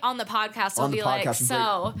think like on the podcast we'll be like,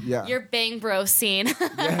 so your bang bro scene.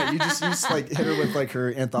 You just like hit her with like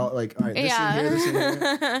her anthology. Like all right, this scene here, this scene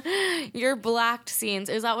here. Your blacked scenes.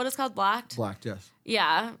 Is that what it's called? Blacked? Blacked, yes.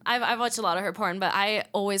 Yeah, I've watched a lot of her porn, but I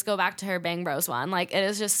always go back to her Bang Bros one. Like, it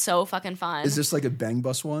is just so fucking fun. Is this like a Bang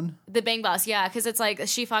Bus one? The Bang Bus, yeah, because it's like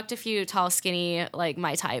she fucked a few tall, skinny, like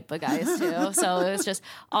my type of guys too. So it was just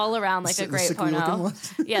all around like a great porno.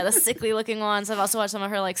 Yeah, the sickly looking ones. I've also watched some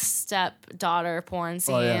of her like stepdaughter porn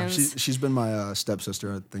scenes. Oh yeah, she's been my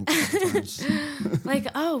stepsister, I think, a couple times. Like,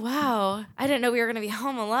 oh wow, I didn't know we were gonna be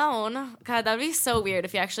home alone. God, that'd be so weird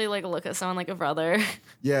if you actually like look at someone like a brother.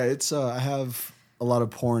 Yeah, it's I have a lot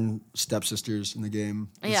of porn stepsisters in the game.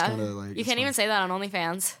 It's yeah, like, you can't even say that on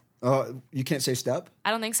OnlyFans. You can't say step?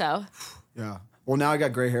 I don't think so. Yeah. Well, now I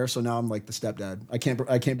got gray hair, so now I'm like the stepdad. I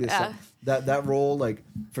can't be a step. That role, like,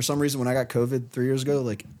 for some reason, when I got COVID 3 years ago,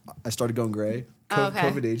 like, I started going gray.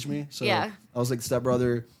 COVID aged me, so I was like the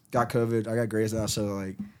stepbrother. Got COVID. I got grays now, so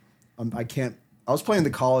like, I can't. I was playing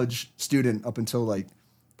the college student up until like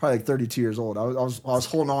probably like 32 years old. I was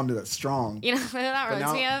holding on to that strong. You know what that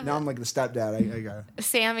reminds me of? Now I'm like the stepdad. I got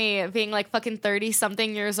Sammy being like fucking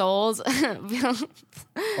 30-something years old.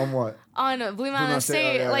 On what? On Blue Mountain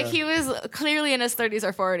State. Like, he was clearly in his 30s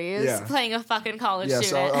or 40s playing a fucking college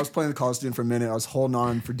student. Yeah, so I was playing the college student for a minute. I was holding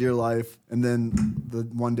on for dear life. And then the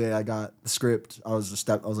one day I got the script. I was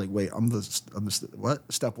like, wait, I'm the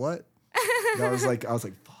what? Step what? I was like,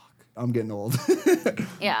 fuck, I'm getting old.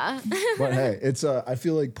 Yeah. But hey, it's I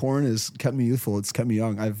feel like porn has kept me youthful. It's kept me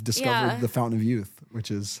young. I've discovered the fountain of youth,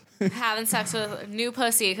 which is having sex with new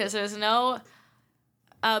pussy, because there's no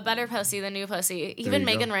better pussy than new pussy. Even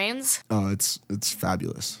Megan Raines. Oh, it's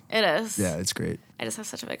fabulous. It is. Yeah, it's great. I just have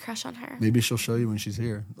such a big crush on her. Maybe she'll show you when she's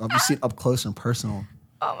here. I'll be seen up close and personal.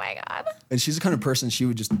 Oh my God. And she's the kind of person, she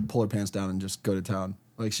would just pull her pants down and just go to town.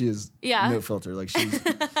 Like, she is no filter. Like,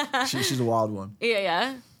 she's a wild one.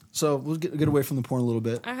 Yeah. So we'll get away from the porn a little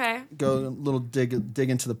bit. Okay. Go a little dig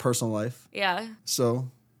into the personal life. Yeah.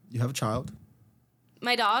 So you have a child.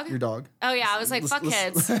 My dog? Your dog. Oh yeah, I was like, fuck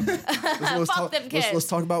kids. Fuck them kids. Let's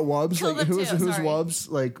talk about Wubs. Kill like, who's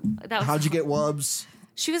Wubs? Like, how'd you get Wubs?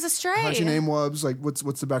 She was a stray. How'd you name Wubs? Like, what's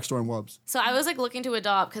the backstory on Wubs? So I was like looking to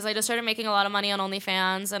adopt because I just started making a lot of money on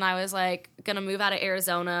OnlyFans, and I was like gonna move out of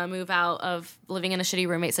Arizona, move out of living in a shitty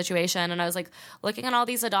roommate situation, and I was like looking on all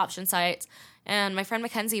these adoption sites. And my friend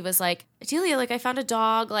Mackenzie was like, Delia, like, I found a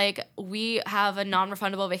dog. Like, we have a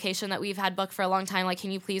non-refundable vacation that we've had booked for a long time. Like,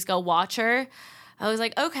 can you please go watch her? I was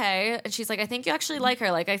like, okay. And she's like, I think you actually like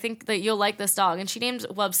her. Like, I think that you'll like this dog. And she named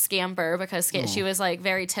Wub Scamper because she was, like,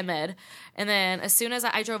 very timid. And then as soon as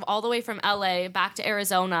I drove all the way from LA back to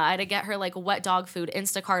Arizona, I had to get her, like, wet dog food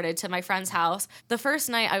Instacarted to my friend's house. The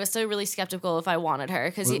first night, I was still really skeptical if I wanted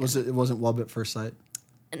her. It wasn't Wub at first sight?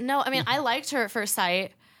 No, I mean, I liked her at first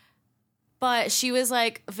sight. But she was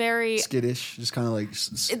like very skittish, just kind of like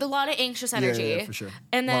a lot of anxious energy. Yeah, for sure.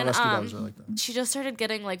 And then dogs are like that. She just started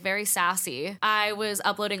getting like very sassy. I was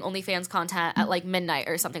uploading OnlyFans content at like midnight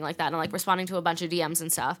or something like that, and like responding to a bunch of DMs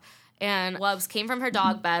and stuff. And Wubs came from her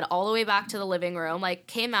dog bed all the way back to the living room, like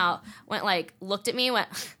came out, went like looked at me, went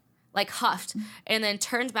like huffed, and then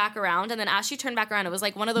turned back around. And then as she turned back around, it was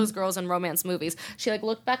like one of those girls in romance movies. She like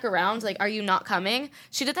looked back around, like, are you not coming?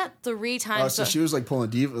 She did that 3 times. Oh, so she was like pulling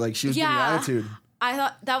a diva, like she was giving attitude. I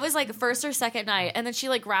thought that was like first or second night. And then she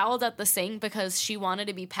like growled at the sink because she wanted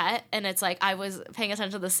to be pet. And it's like I was paying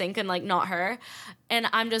attention to the sink and like not her. And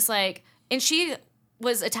I'm just like, and she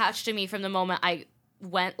was attached to me from the moment I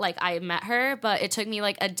met her, but it took me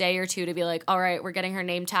like a day or two to be like, all right, we're getting her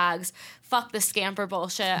name tags. Fuck the scamper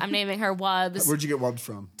bullshit. I'm naming her Wubs. Where'd you get Wubs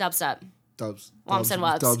from? Dubstep. Dubs. Wumps and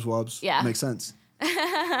Wubs. Dubs, Wubs. Yeah. Makes sense.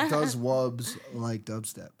 Does Wubs like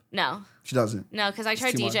dubstep? No. She doesn't? No, because I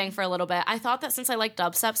tried DJing for a little bit. I thought that since I like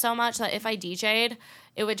dubstep so much that if I DJ'd,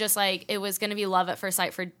 it would just like, it was going to be love at first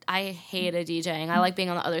sight I hated DJing. I like being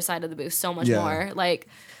on the other side of the booth so much more. Like,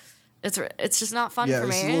 it's just not fun for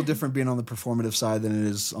me. It's a little different being on the performative side than it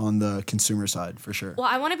is on the consumer side, for sure. Well,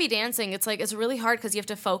 I want to be dancing. It's like, it's really hard because you have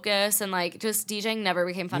to focus, and like just DJing never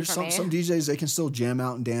became fun for me. Some DJs, they can still jam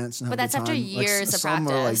out and dance and have a good time. But that's after years of practice. Some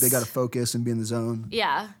are like, they got to focus and be in the zone.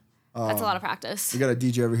 Yeah. That's a lot of practice. We got a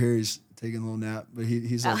DJ over here. He's taking a little nap, but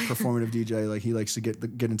he's a performative DJ. Like, he likes to get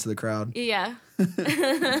into the crowd. Yeah.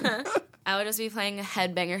 I would just be playing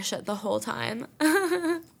headbanger shit the whole time.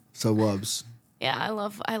 So Wubs. Yeah, I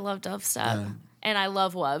love dubstep. Yeah. And I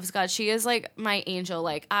love Wubs. God, she is like my angel.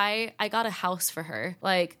 Like I got a house for her.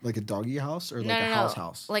 Like a doggy house or like a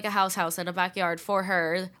house? Like a house in a backyard for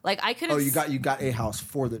her. Like I could have. Oh, you got a house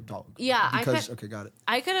for the dog. Yeah, okay, got it.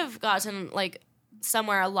 I could have gotten like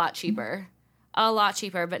somewhere a lot cheaper.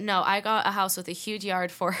 But no, I got a house with a huge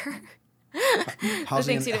yard for her.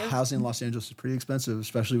 Housing in Los Angeles is pretty expensive,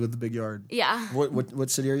 especially with the big yard. Yeah. What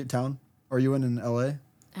city town are you in LA?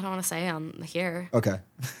 I don't want to say on here. Okay.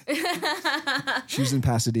 She's in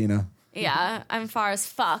Pasadena. Yeah, I'm far as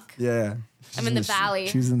fuck. Yeah. I'm in the valley.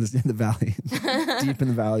 She's in the valley. Deep in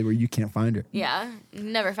the valley where you can't find her. Yeah,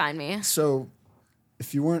 never find me. So,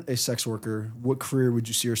 if you weren't a sex worker, what career would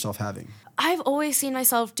you see yourself having? I've always seen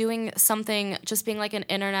myself doing something, just being like an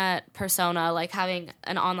internet persona, like having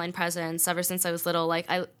an online presence ever since I was little. Like,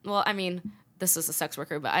 this is a sex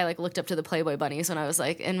worker, but I like looked up to the Playboy bunnies when I was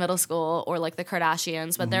like in middle school, or like the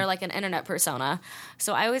Kardashians, but they're like an internet persona.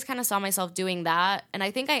 So I always kind of saw myself doing that. And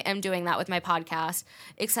I think I am doing that with my podcast,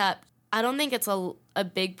 except I don't think it's a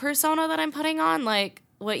big persona that I'm putting on. Like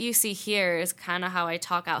what you see here is kind of how I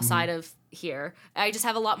talk outside of here. I just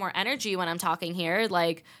have a lot more energy when I'm talking here.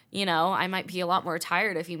 Like, you know, I might be a lot more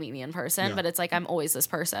tired if you meet me in person, but it's like I'm always this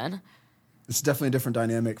person. It's definitely a different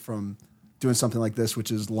dynamic from doing something like this,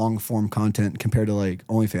 which is long form content compared to like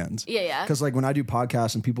OnlyFans. Yeah. Because like when I do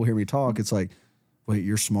podcasts and people hear me talk, it's like, wait,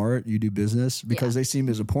 you're smart, you do business? Because they see me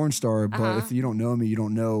as a porn star, but if you don't know me, you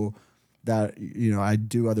don't know that, you know, I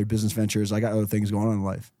do other business ventures. I got other things going on in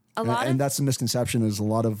life. And that's the misconception is a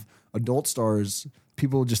lot of adult stars,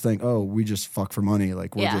 people just think, oh, we just fuck for money.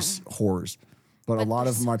 Like we're just whores. But a lot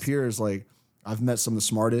of my peers, like I've met some of the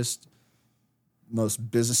smartest,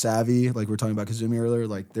 most business savvy, like we were talking about Kazumi earlier,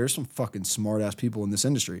 like there's some fucking smart ass people in this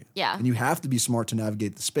industry. Yeah. And you have to be smart to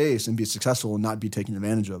navigate the space and be successful and not be taken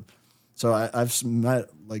advantage of. So I've met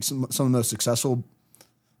like some of the most successful,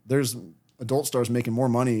 there's adult stars making more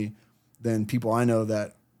money than people I know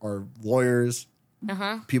that are lawyers,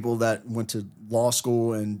 people that went to law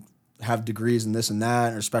school and have degrees in this and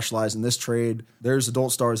that or specialize in this trade. There's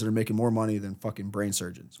adult stars that are making more money than fucking brain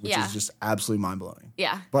surgeons, which is just absolutely mind-blowing.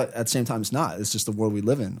 Yeah. But at the same time, it's not. It's just the world we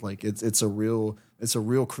live in. Like it's a real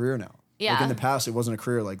career now. Yeah. Like in the past, it wasn't a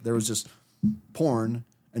career. Like there was just porn.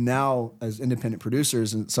 And now, as independent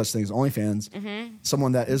producers and such things, OnlyFans,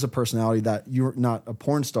 someone that is a personality that you're not a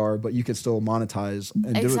porn star, but you could still monetize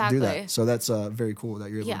and do that. So that's very cool that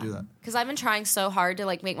you're able to do that. Because I've been trying so hard to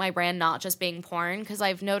like make my brand not just being porn. Because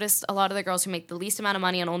I've noticed a lot of the girls who make the least amount of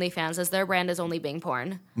money on OnlyFans as their brand is only being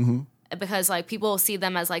porn. Because like people see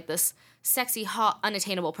them as like this sexy, hot,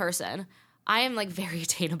 unattainable person. I am like very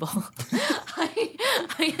attainable.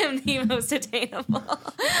 I am the most attainable.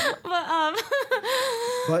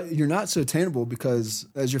 But you're not so attainable because,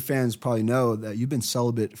 as your fans probably know, that you've been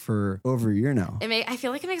celibate for over a year now. I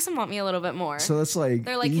feel like it makes them want me a little bit more. So it's like,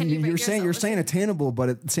 they're like, you're saying attainable, but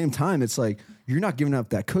at the same time, it's like you're not giving up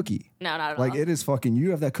that cookie. No, not at all. Like it is fucking. You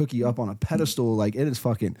have that cookie up on a pedestal. Like it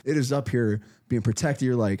is up here being protected.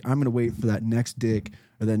 You're like, I'm gonna wait for that next dick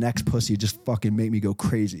or the next pussy just fucking make me go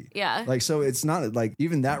crazy. Yeah. Like, so it's not like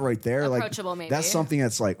even that right there. Approachable, like, maybe. That's something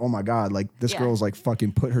that's like, oh my God, like this girl's like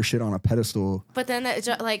fucking put her shit on a pedestal. But then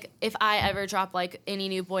like if I ever drop like any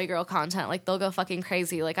new boy girl content, like they'll go fucking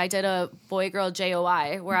crazy. Like I did a boy girl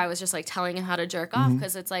JOI where I was just like telling him how to jerk off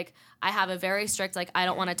because it's like I have a very strict like I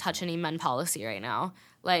don't want to touch any men policy right now.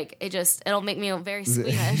 Like it'll make me very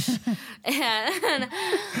squeamish. And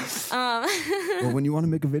well, when you want to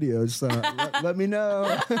make a video, just let me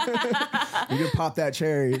know. We can pop that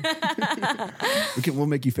cherry. We'll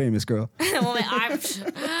make you famous, girl. I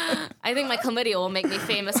think my chlamydia will make me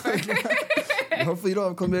famous for Hopefully you don't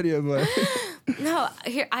have chlamydia, but no.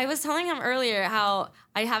 Here I was telling him earlier how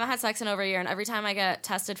I haven't had sex in over a year, and every time I get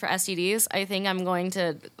tested for STDs, I think I'm going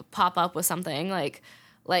to pop up with something like.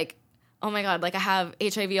 Oh my God, like I have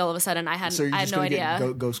HIV all of a sudden. I had no idea.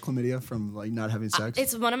 Get ghost chlamydia from like not having sex?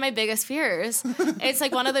 It's one of my biggest fears. It's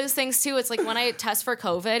like one of those things too. It's like when I test for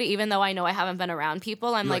COVID, even though I know I haven't been around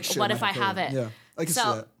people, I'm like, what if I have it? Yeah, I can see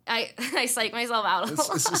that. I psych myself out.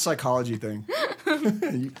 It's a psychology thing.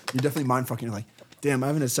 You definitely mind fucking. You're like, damn, I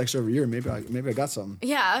haven't had sex over a year. Maybe I got something.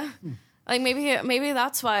 Yeah, like maybe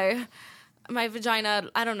that's why my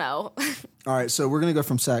vagina. I don't know. All right, so we're gonna go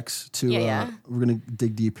from sex to we're gonna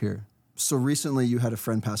dig deep here. So recently you had a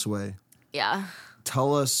friend pass away. Yeah.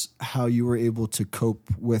 Tell us how you were able to cope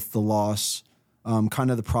with the loss,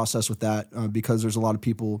 kind of the process with that, because there's a lot of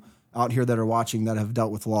people out here that are watching that have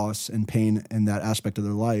dealt with loss and pain in that aspect of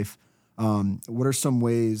their life. What are some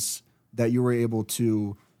ways that you were able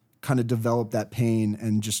to kind of develop that pain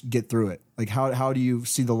and just get through it? Like how do you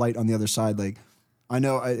see the light on the other side? Like I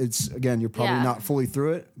know it's, again, you're probably not fully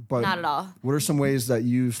through it, but not at all. What are some ways that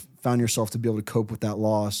you've found yourself to be able to cope with that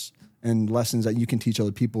loss and lessons that you can teach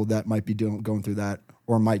other people that might be going through that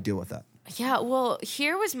or might deal with that? Yeah, well,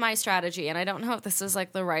 here was my strategy, and I don't know if this is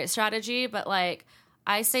like the right strategy, but like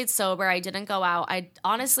I stayed sober. I didn't go out. I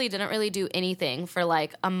honestly didn't really do anything for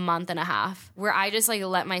like a month and a half where I just like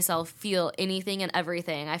let myself feel anything and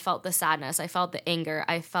everything. I felt the sadness. I felt the anger.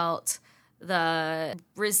 I felt the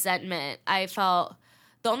resentment. I felt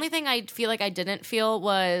The only thing I feel like I didn't feel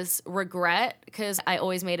was regret, because I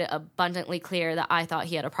always made it abundantly clear that I thought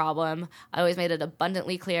he had a problem. I always made it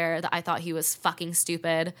abundantly clear that I thought he was fucking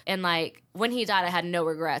stupid. And like when he died, I had no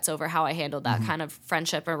regrets over how I handled that kind of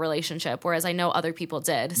friendship or relationship, whereas I know other people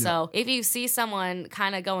did. Yeah. So if you see someone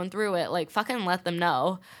kind of going through it, like fucking let them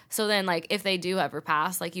know. So then like if they do ever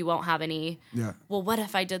pass, like you won't have any, well, what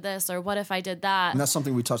if I did this or what if I did that? And that's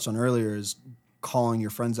something we touched on earlier, is calling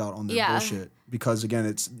your friends out on their bullshit. Because again,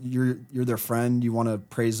 it's you're their friend. You want to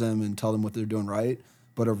praise them and tell them what they're doing right.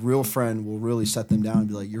 But a real friend will really set them down and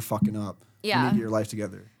be like, "You're fucking up. You need to get your life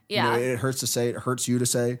together." Yeah, it hurts to say. It hurts you to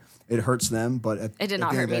say. It hurts them. But it did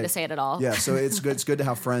not hurt me to say it at all. Yeah, so it's good. It's good to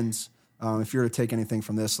have friends. If you're to take anything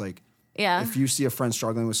from this, like, if you see a friend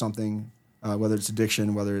struggling with something, whether it's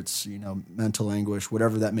addiction, whether it's mental anguish,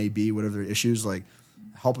 whatever that may be, whatever their issues, like,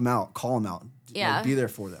 help them out, call them out, be there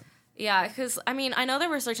for them. Yeah, because, I mean, I know there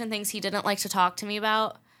were certain things he didn't like to talk to me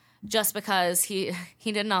about just because he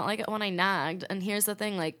did not like it when I nagged. And here's the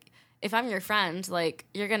thing, like, if I'm your friend, like,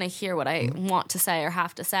 you're going to hear what I want to say or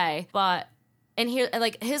have to say. But, and here,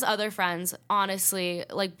 like, his other friends, honestly,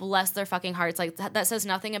 like, bless their fucking hearts. Like, that says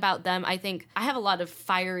nothing about them. I think I have a lot of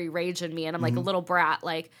fiery rage in me, and I'm like a little brat.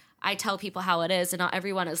 Like, I tell people how it is, and not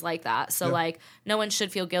everyone is like that. So, like, no one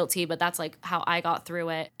should feel guilty, but that's, like, how I got through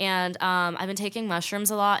it. And I've been taking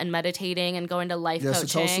mushrooms a lot and meditating and going to life coaching.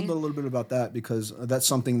 So tell us a little bit about that, because that's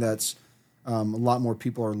something that's a lot more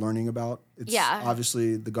people are learning about. It's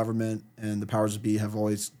obviously the government and the powers that be have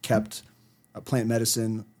always kept plant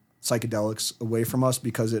medicine, psychedelics away from us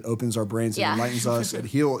because it opens our brains and enlightens us.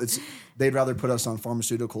 They'd rather put us on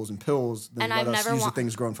pharmaceuticals and pills than let us use the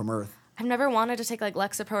things grown from earth. I've never wanted to take like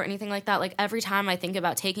Lexapro or anything like that. Like every time I think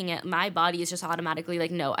about taking it, my body is just automatically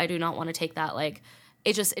like, no, I do not want to take that. Like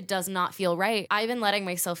it does not feel right. I've been letting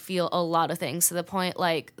myself feel a lot of things to the point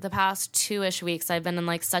like the past 2-ish weeks I've been in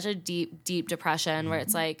like such a deep depression where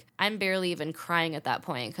it's like I'm barely even crying at that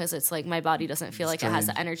point because it's like my body doesn't feel like it has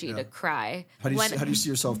the energy to cry. How do you see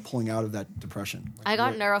yourself pulling out of that depression? I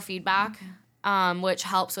got neurofeedback. Which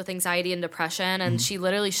helps with anxiety and depression. And she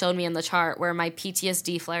literally showed me in the chart where my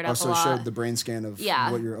PTSD flared up a lot. So it showed the brain scan of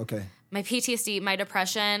what you're, okay. My PTSD, my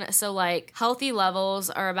depression, so like healthy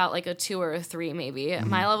levels are about like a 2 or a 3 maybe.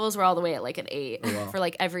 My levels were all the way at like an 8 for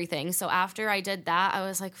like everything. So after I did that, I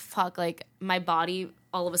was like, fuck, like my body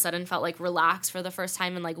all of a sudden felt like relaxed for the first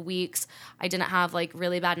time in like weeks. I didn't have like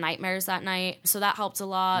really bad nightmares that night. So that helped a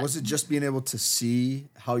lot. Was it just being able to see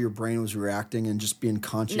how your brain was reacting and just being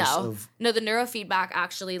conscious of? No, the neurofeedback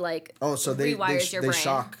actually like rewires your brain. They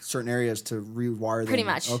shock certain areas to rewire them. Pretty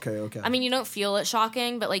much. Okay. I mean, you don't feel it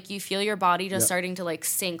shocking, but like you feel your body just starting to like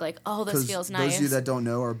sink like, oh, this feels nice. Those of you that don't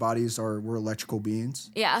know, our bodies we're electrical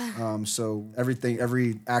beings. Yeah. So everything,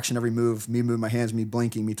 every action, every move, me moving my hands, me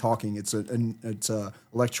blinking, me talking, it's a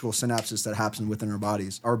electrical synapses that happen within our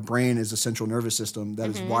bodies. Our brain is a central nervous system that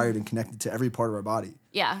is wired and connected to every part of our body.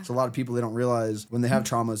 Yeah. So a lot of people, they don't realize when they have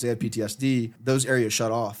traumas, they have PTSD, those areas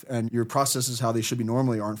shut off and your processes how they should be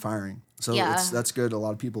normally aren't firing. So that's good. A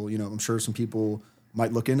lot of people, I'm sure some people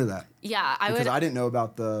might look into that. Yeah, I didn't know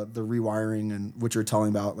about the rewiring and what you're telling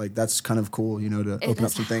about. Like that's kind of cool, to open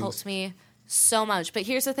up some things. It helped me so much. But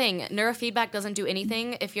here's the thing, neurofeedback doesn't do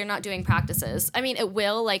anything if you're not doing practices. I mean, it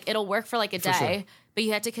will, like it'll work for like a day, but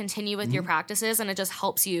you have to continue with your practices and it just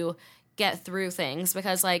helps you get through things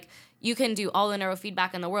because like you can do all the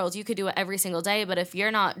neurofeedback in the world. You could do it every single day, but if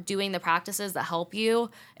you're not doing the practices that help you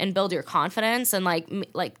and build your confidence and like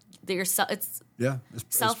it's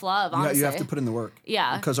self-love, honestly. You have to put in the work.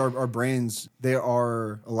 Yeah. Because our brains, they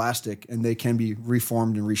are elastic and they can be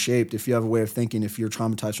reformed and reshaped. If you have a way of thinking, if you're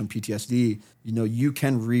traumatized from PTSD, you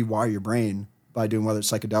can rewire your brain by doing whether it's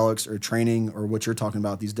psychedelics or training or what you're talking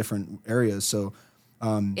about, these different areas. So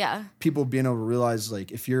people being able to realize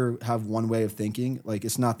like if you have one way of thinking, like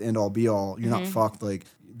it's not the end all be all, you're not fucked. Like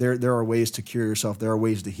there are ways to cure yourself. There are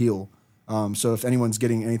ways to heal. So if anyone's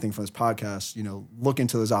getting anything from this podcast, look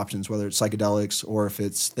into those options, whether it's psychedelics or if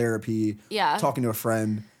it's therapy, talking to a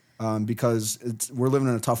friend, because we're living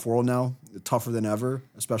in a tough world now, tougher than ever,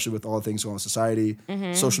 especially with all the things going on in society,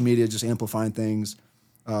 social media just amplifying things.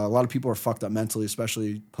 A lot of people are fucked up mentally,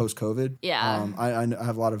 especially post-COVID. Yeah. I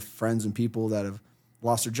have a lot of friends and people that have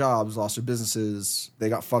lost their jobs, lost their businesses. They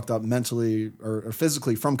got fucked up mentally or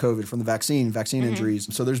physically from COVID, from the vaccine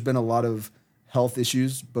injuries. So there's been a lot of health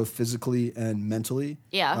issues, both physically and mentally,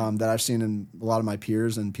 that I've seen in a lot of my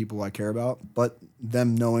peers and people I care about. But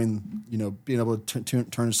them knowing, being able to turn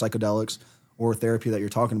to psychedelics or therapy that you're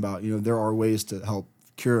talking about, there are ways to help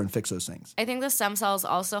cure and fix those things. I think the stem cells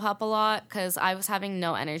also help a lot because I was having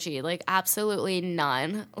no energy, like absolutely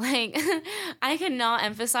none. Like I cannot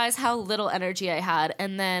emphasize how little energy I had.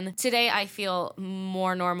 And then today I feel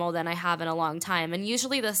more normal than I have in a long time. And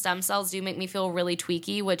usually the stem cells do make me feel really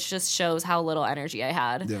tweaky, which just shows how little energy I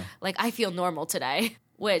had. Yeah. Like I feel normal today,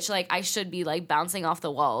 which like I should be like bouncing off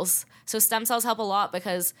the walls. So stem cells help a lot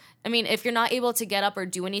because, I mean, if you're not able to get up or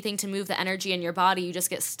do anything to move the energy in your body, you just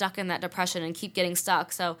get stuck in that depression and keep getting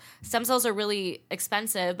stuck. So stem cells are really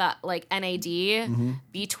expensive, but like NAD,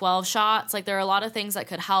 B12 shots, like there are a lot of things that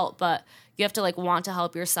could help, but you have to like want to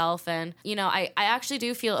help yourself. And, you know, I actually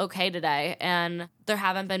do feel okay today. And there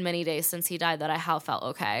haven't been many days since he died that I have felt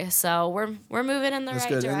okay. So we're moving in the right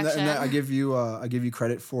direction. And I give you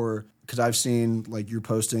credit for, because I've seen like you're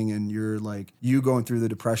posting and you're like you going through the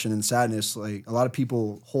depression and sadness. Like a lot of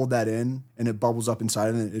people hold that in and it bubbles up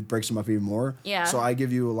inside and it breaks them up even more. Yeah. So I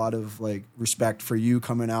give you a lot of like respect for you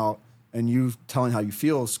coming out and you telling how you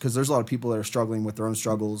feel, because there's a lot of people that are struggling with their own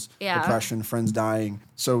struggles, depression, friends dying.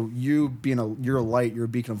 So you you're a light, you're a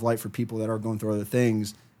beacon of light for people that are going through other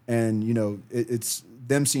things. And you know, it's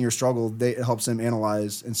them seeing your struggle, it helps them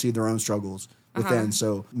analyze and see their own struggles within.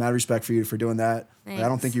 So mad respect for you for doing that. Like, I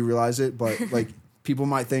don't think you realize it, but like people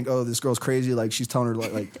might think, oh, this girl's crazy. Like she's telling her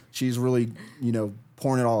like she's really, you know,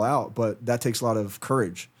 pouring it all out, but that takes a lot of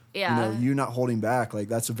courage. Yeah. You know, you not holding back, like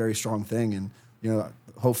that's a very strong thing. And, you know,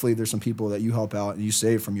 hopefully there's some people that you help out and you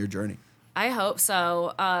save from your journey. I hope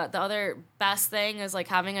so. The other best thing is like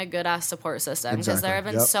having a good ass support system, because there have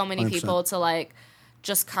been so many 100%. people to like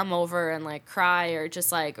just come over and like cry or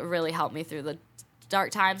just like really help me through the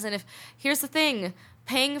dark times. And here's the thing,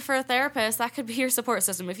 paying for a therapist, that could be your support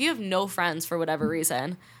system. If you have no friends for whatever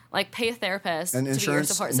reason, like pay a therapist and to be your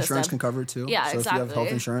support system. Insurance can cover it too. Yeah, so exactly. if you have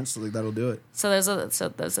health insurance, like, that'll do it. So those are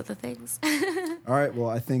the things. All right. Well,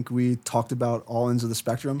 I think we talked about all ends of the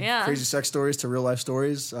spectrum. Yeah. Crazy sex stories to real life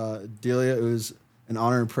stories. Delia, it was an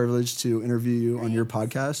honor and privilege to interview you on your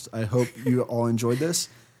podcast. I hope you all enjoyed this,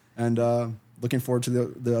 and looking forward to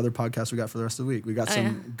the other podcasts we got for the rest of the week. We got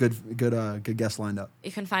some good guests lined up.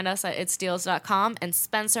 You can find us at itsdeals.com and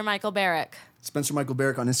Spencer Michael Barrick. Spencer Michael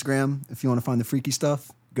Barrick on Instagram. If you want to find the freaky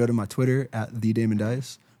stuff, go to my Twitter at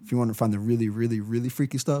 @TheDamonDice. If you want to find the really, really, really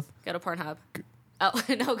freaky stuff, go to Pornhub. Oh,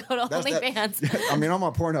 no, go to OnlyFans. I mean, I'm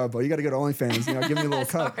on Pornhub, but you got to go to OnlyFans. You know, give me a little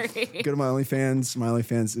cut. Go to my OnlyFans. My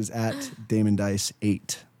OnlyFans is at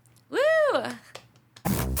DamonDice8.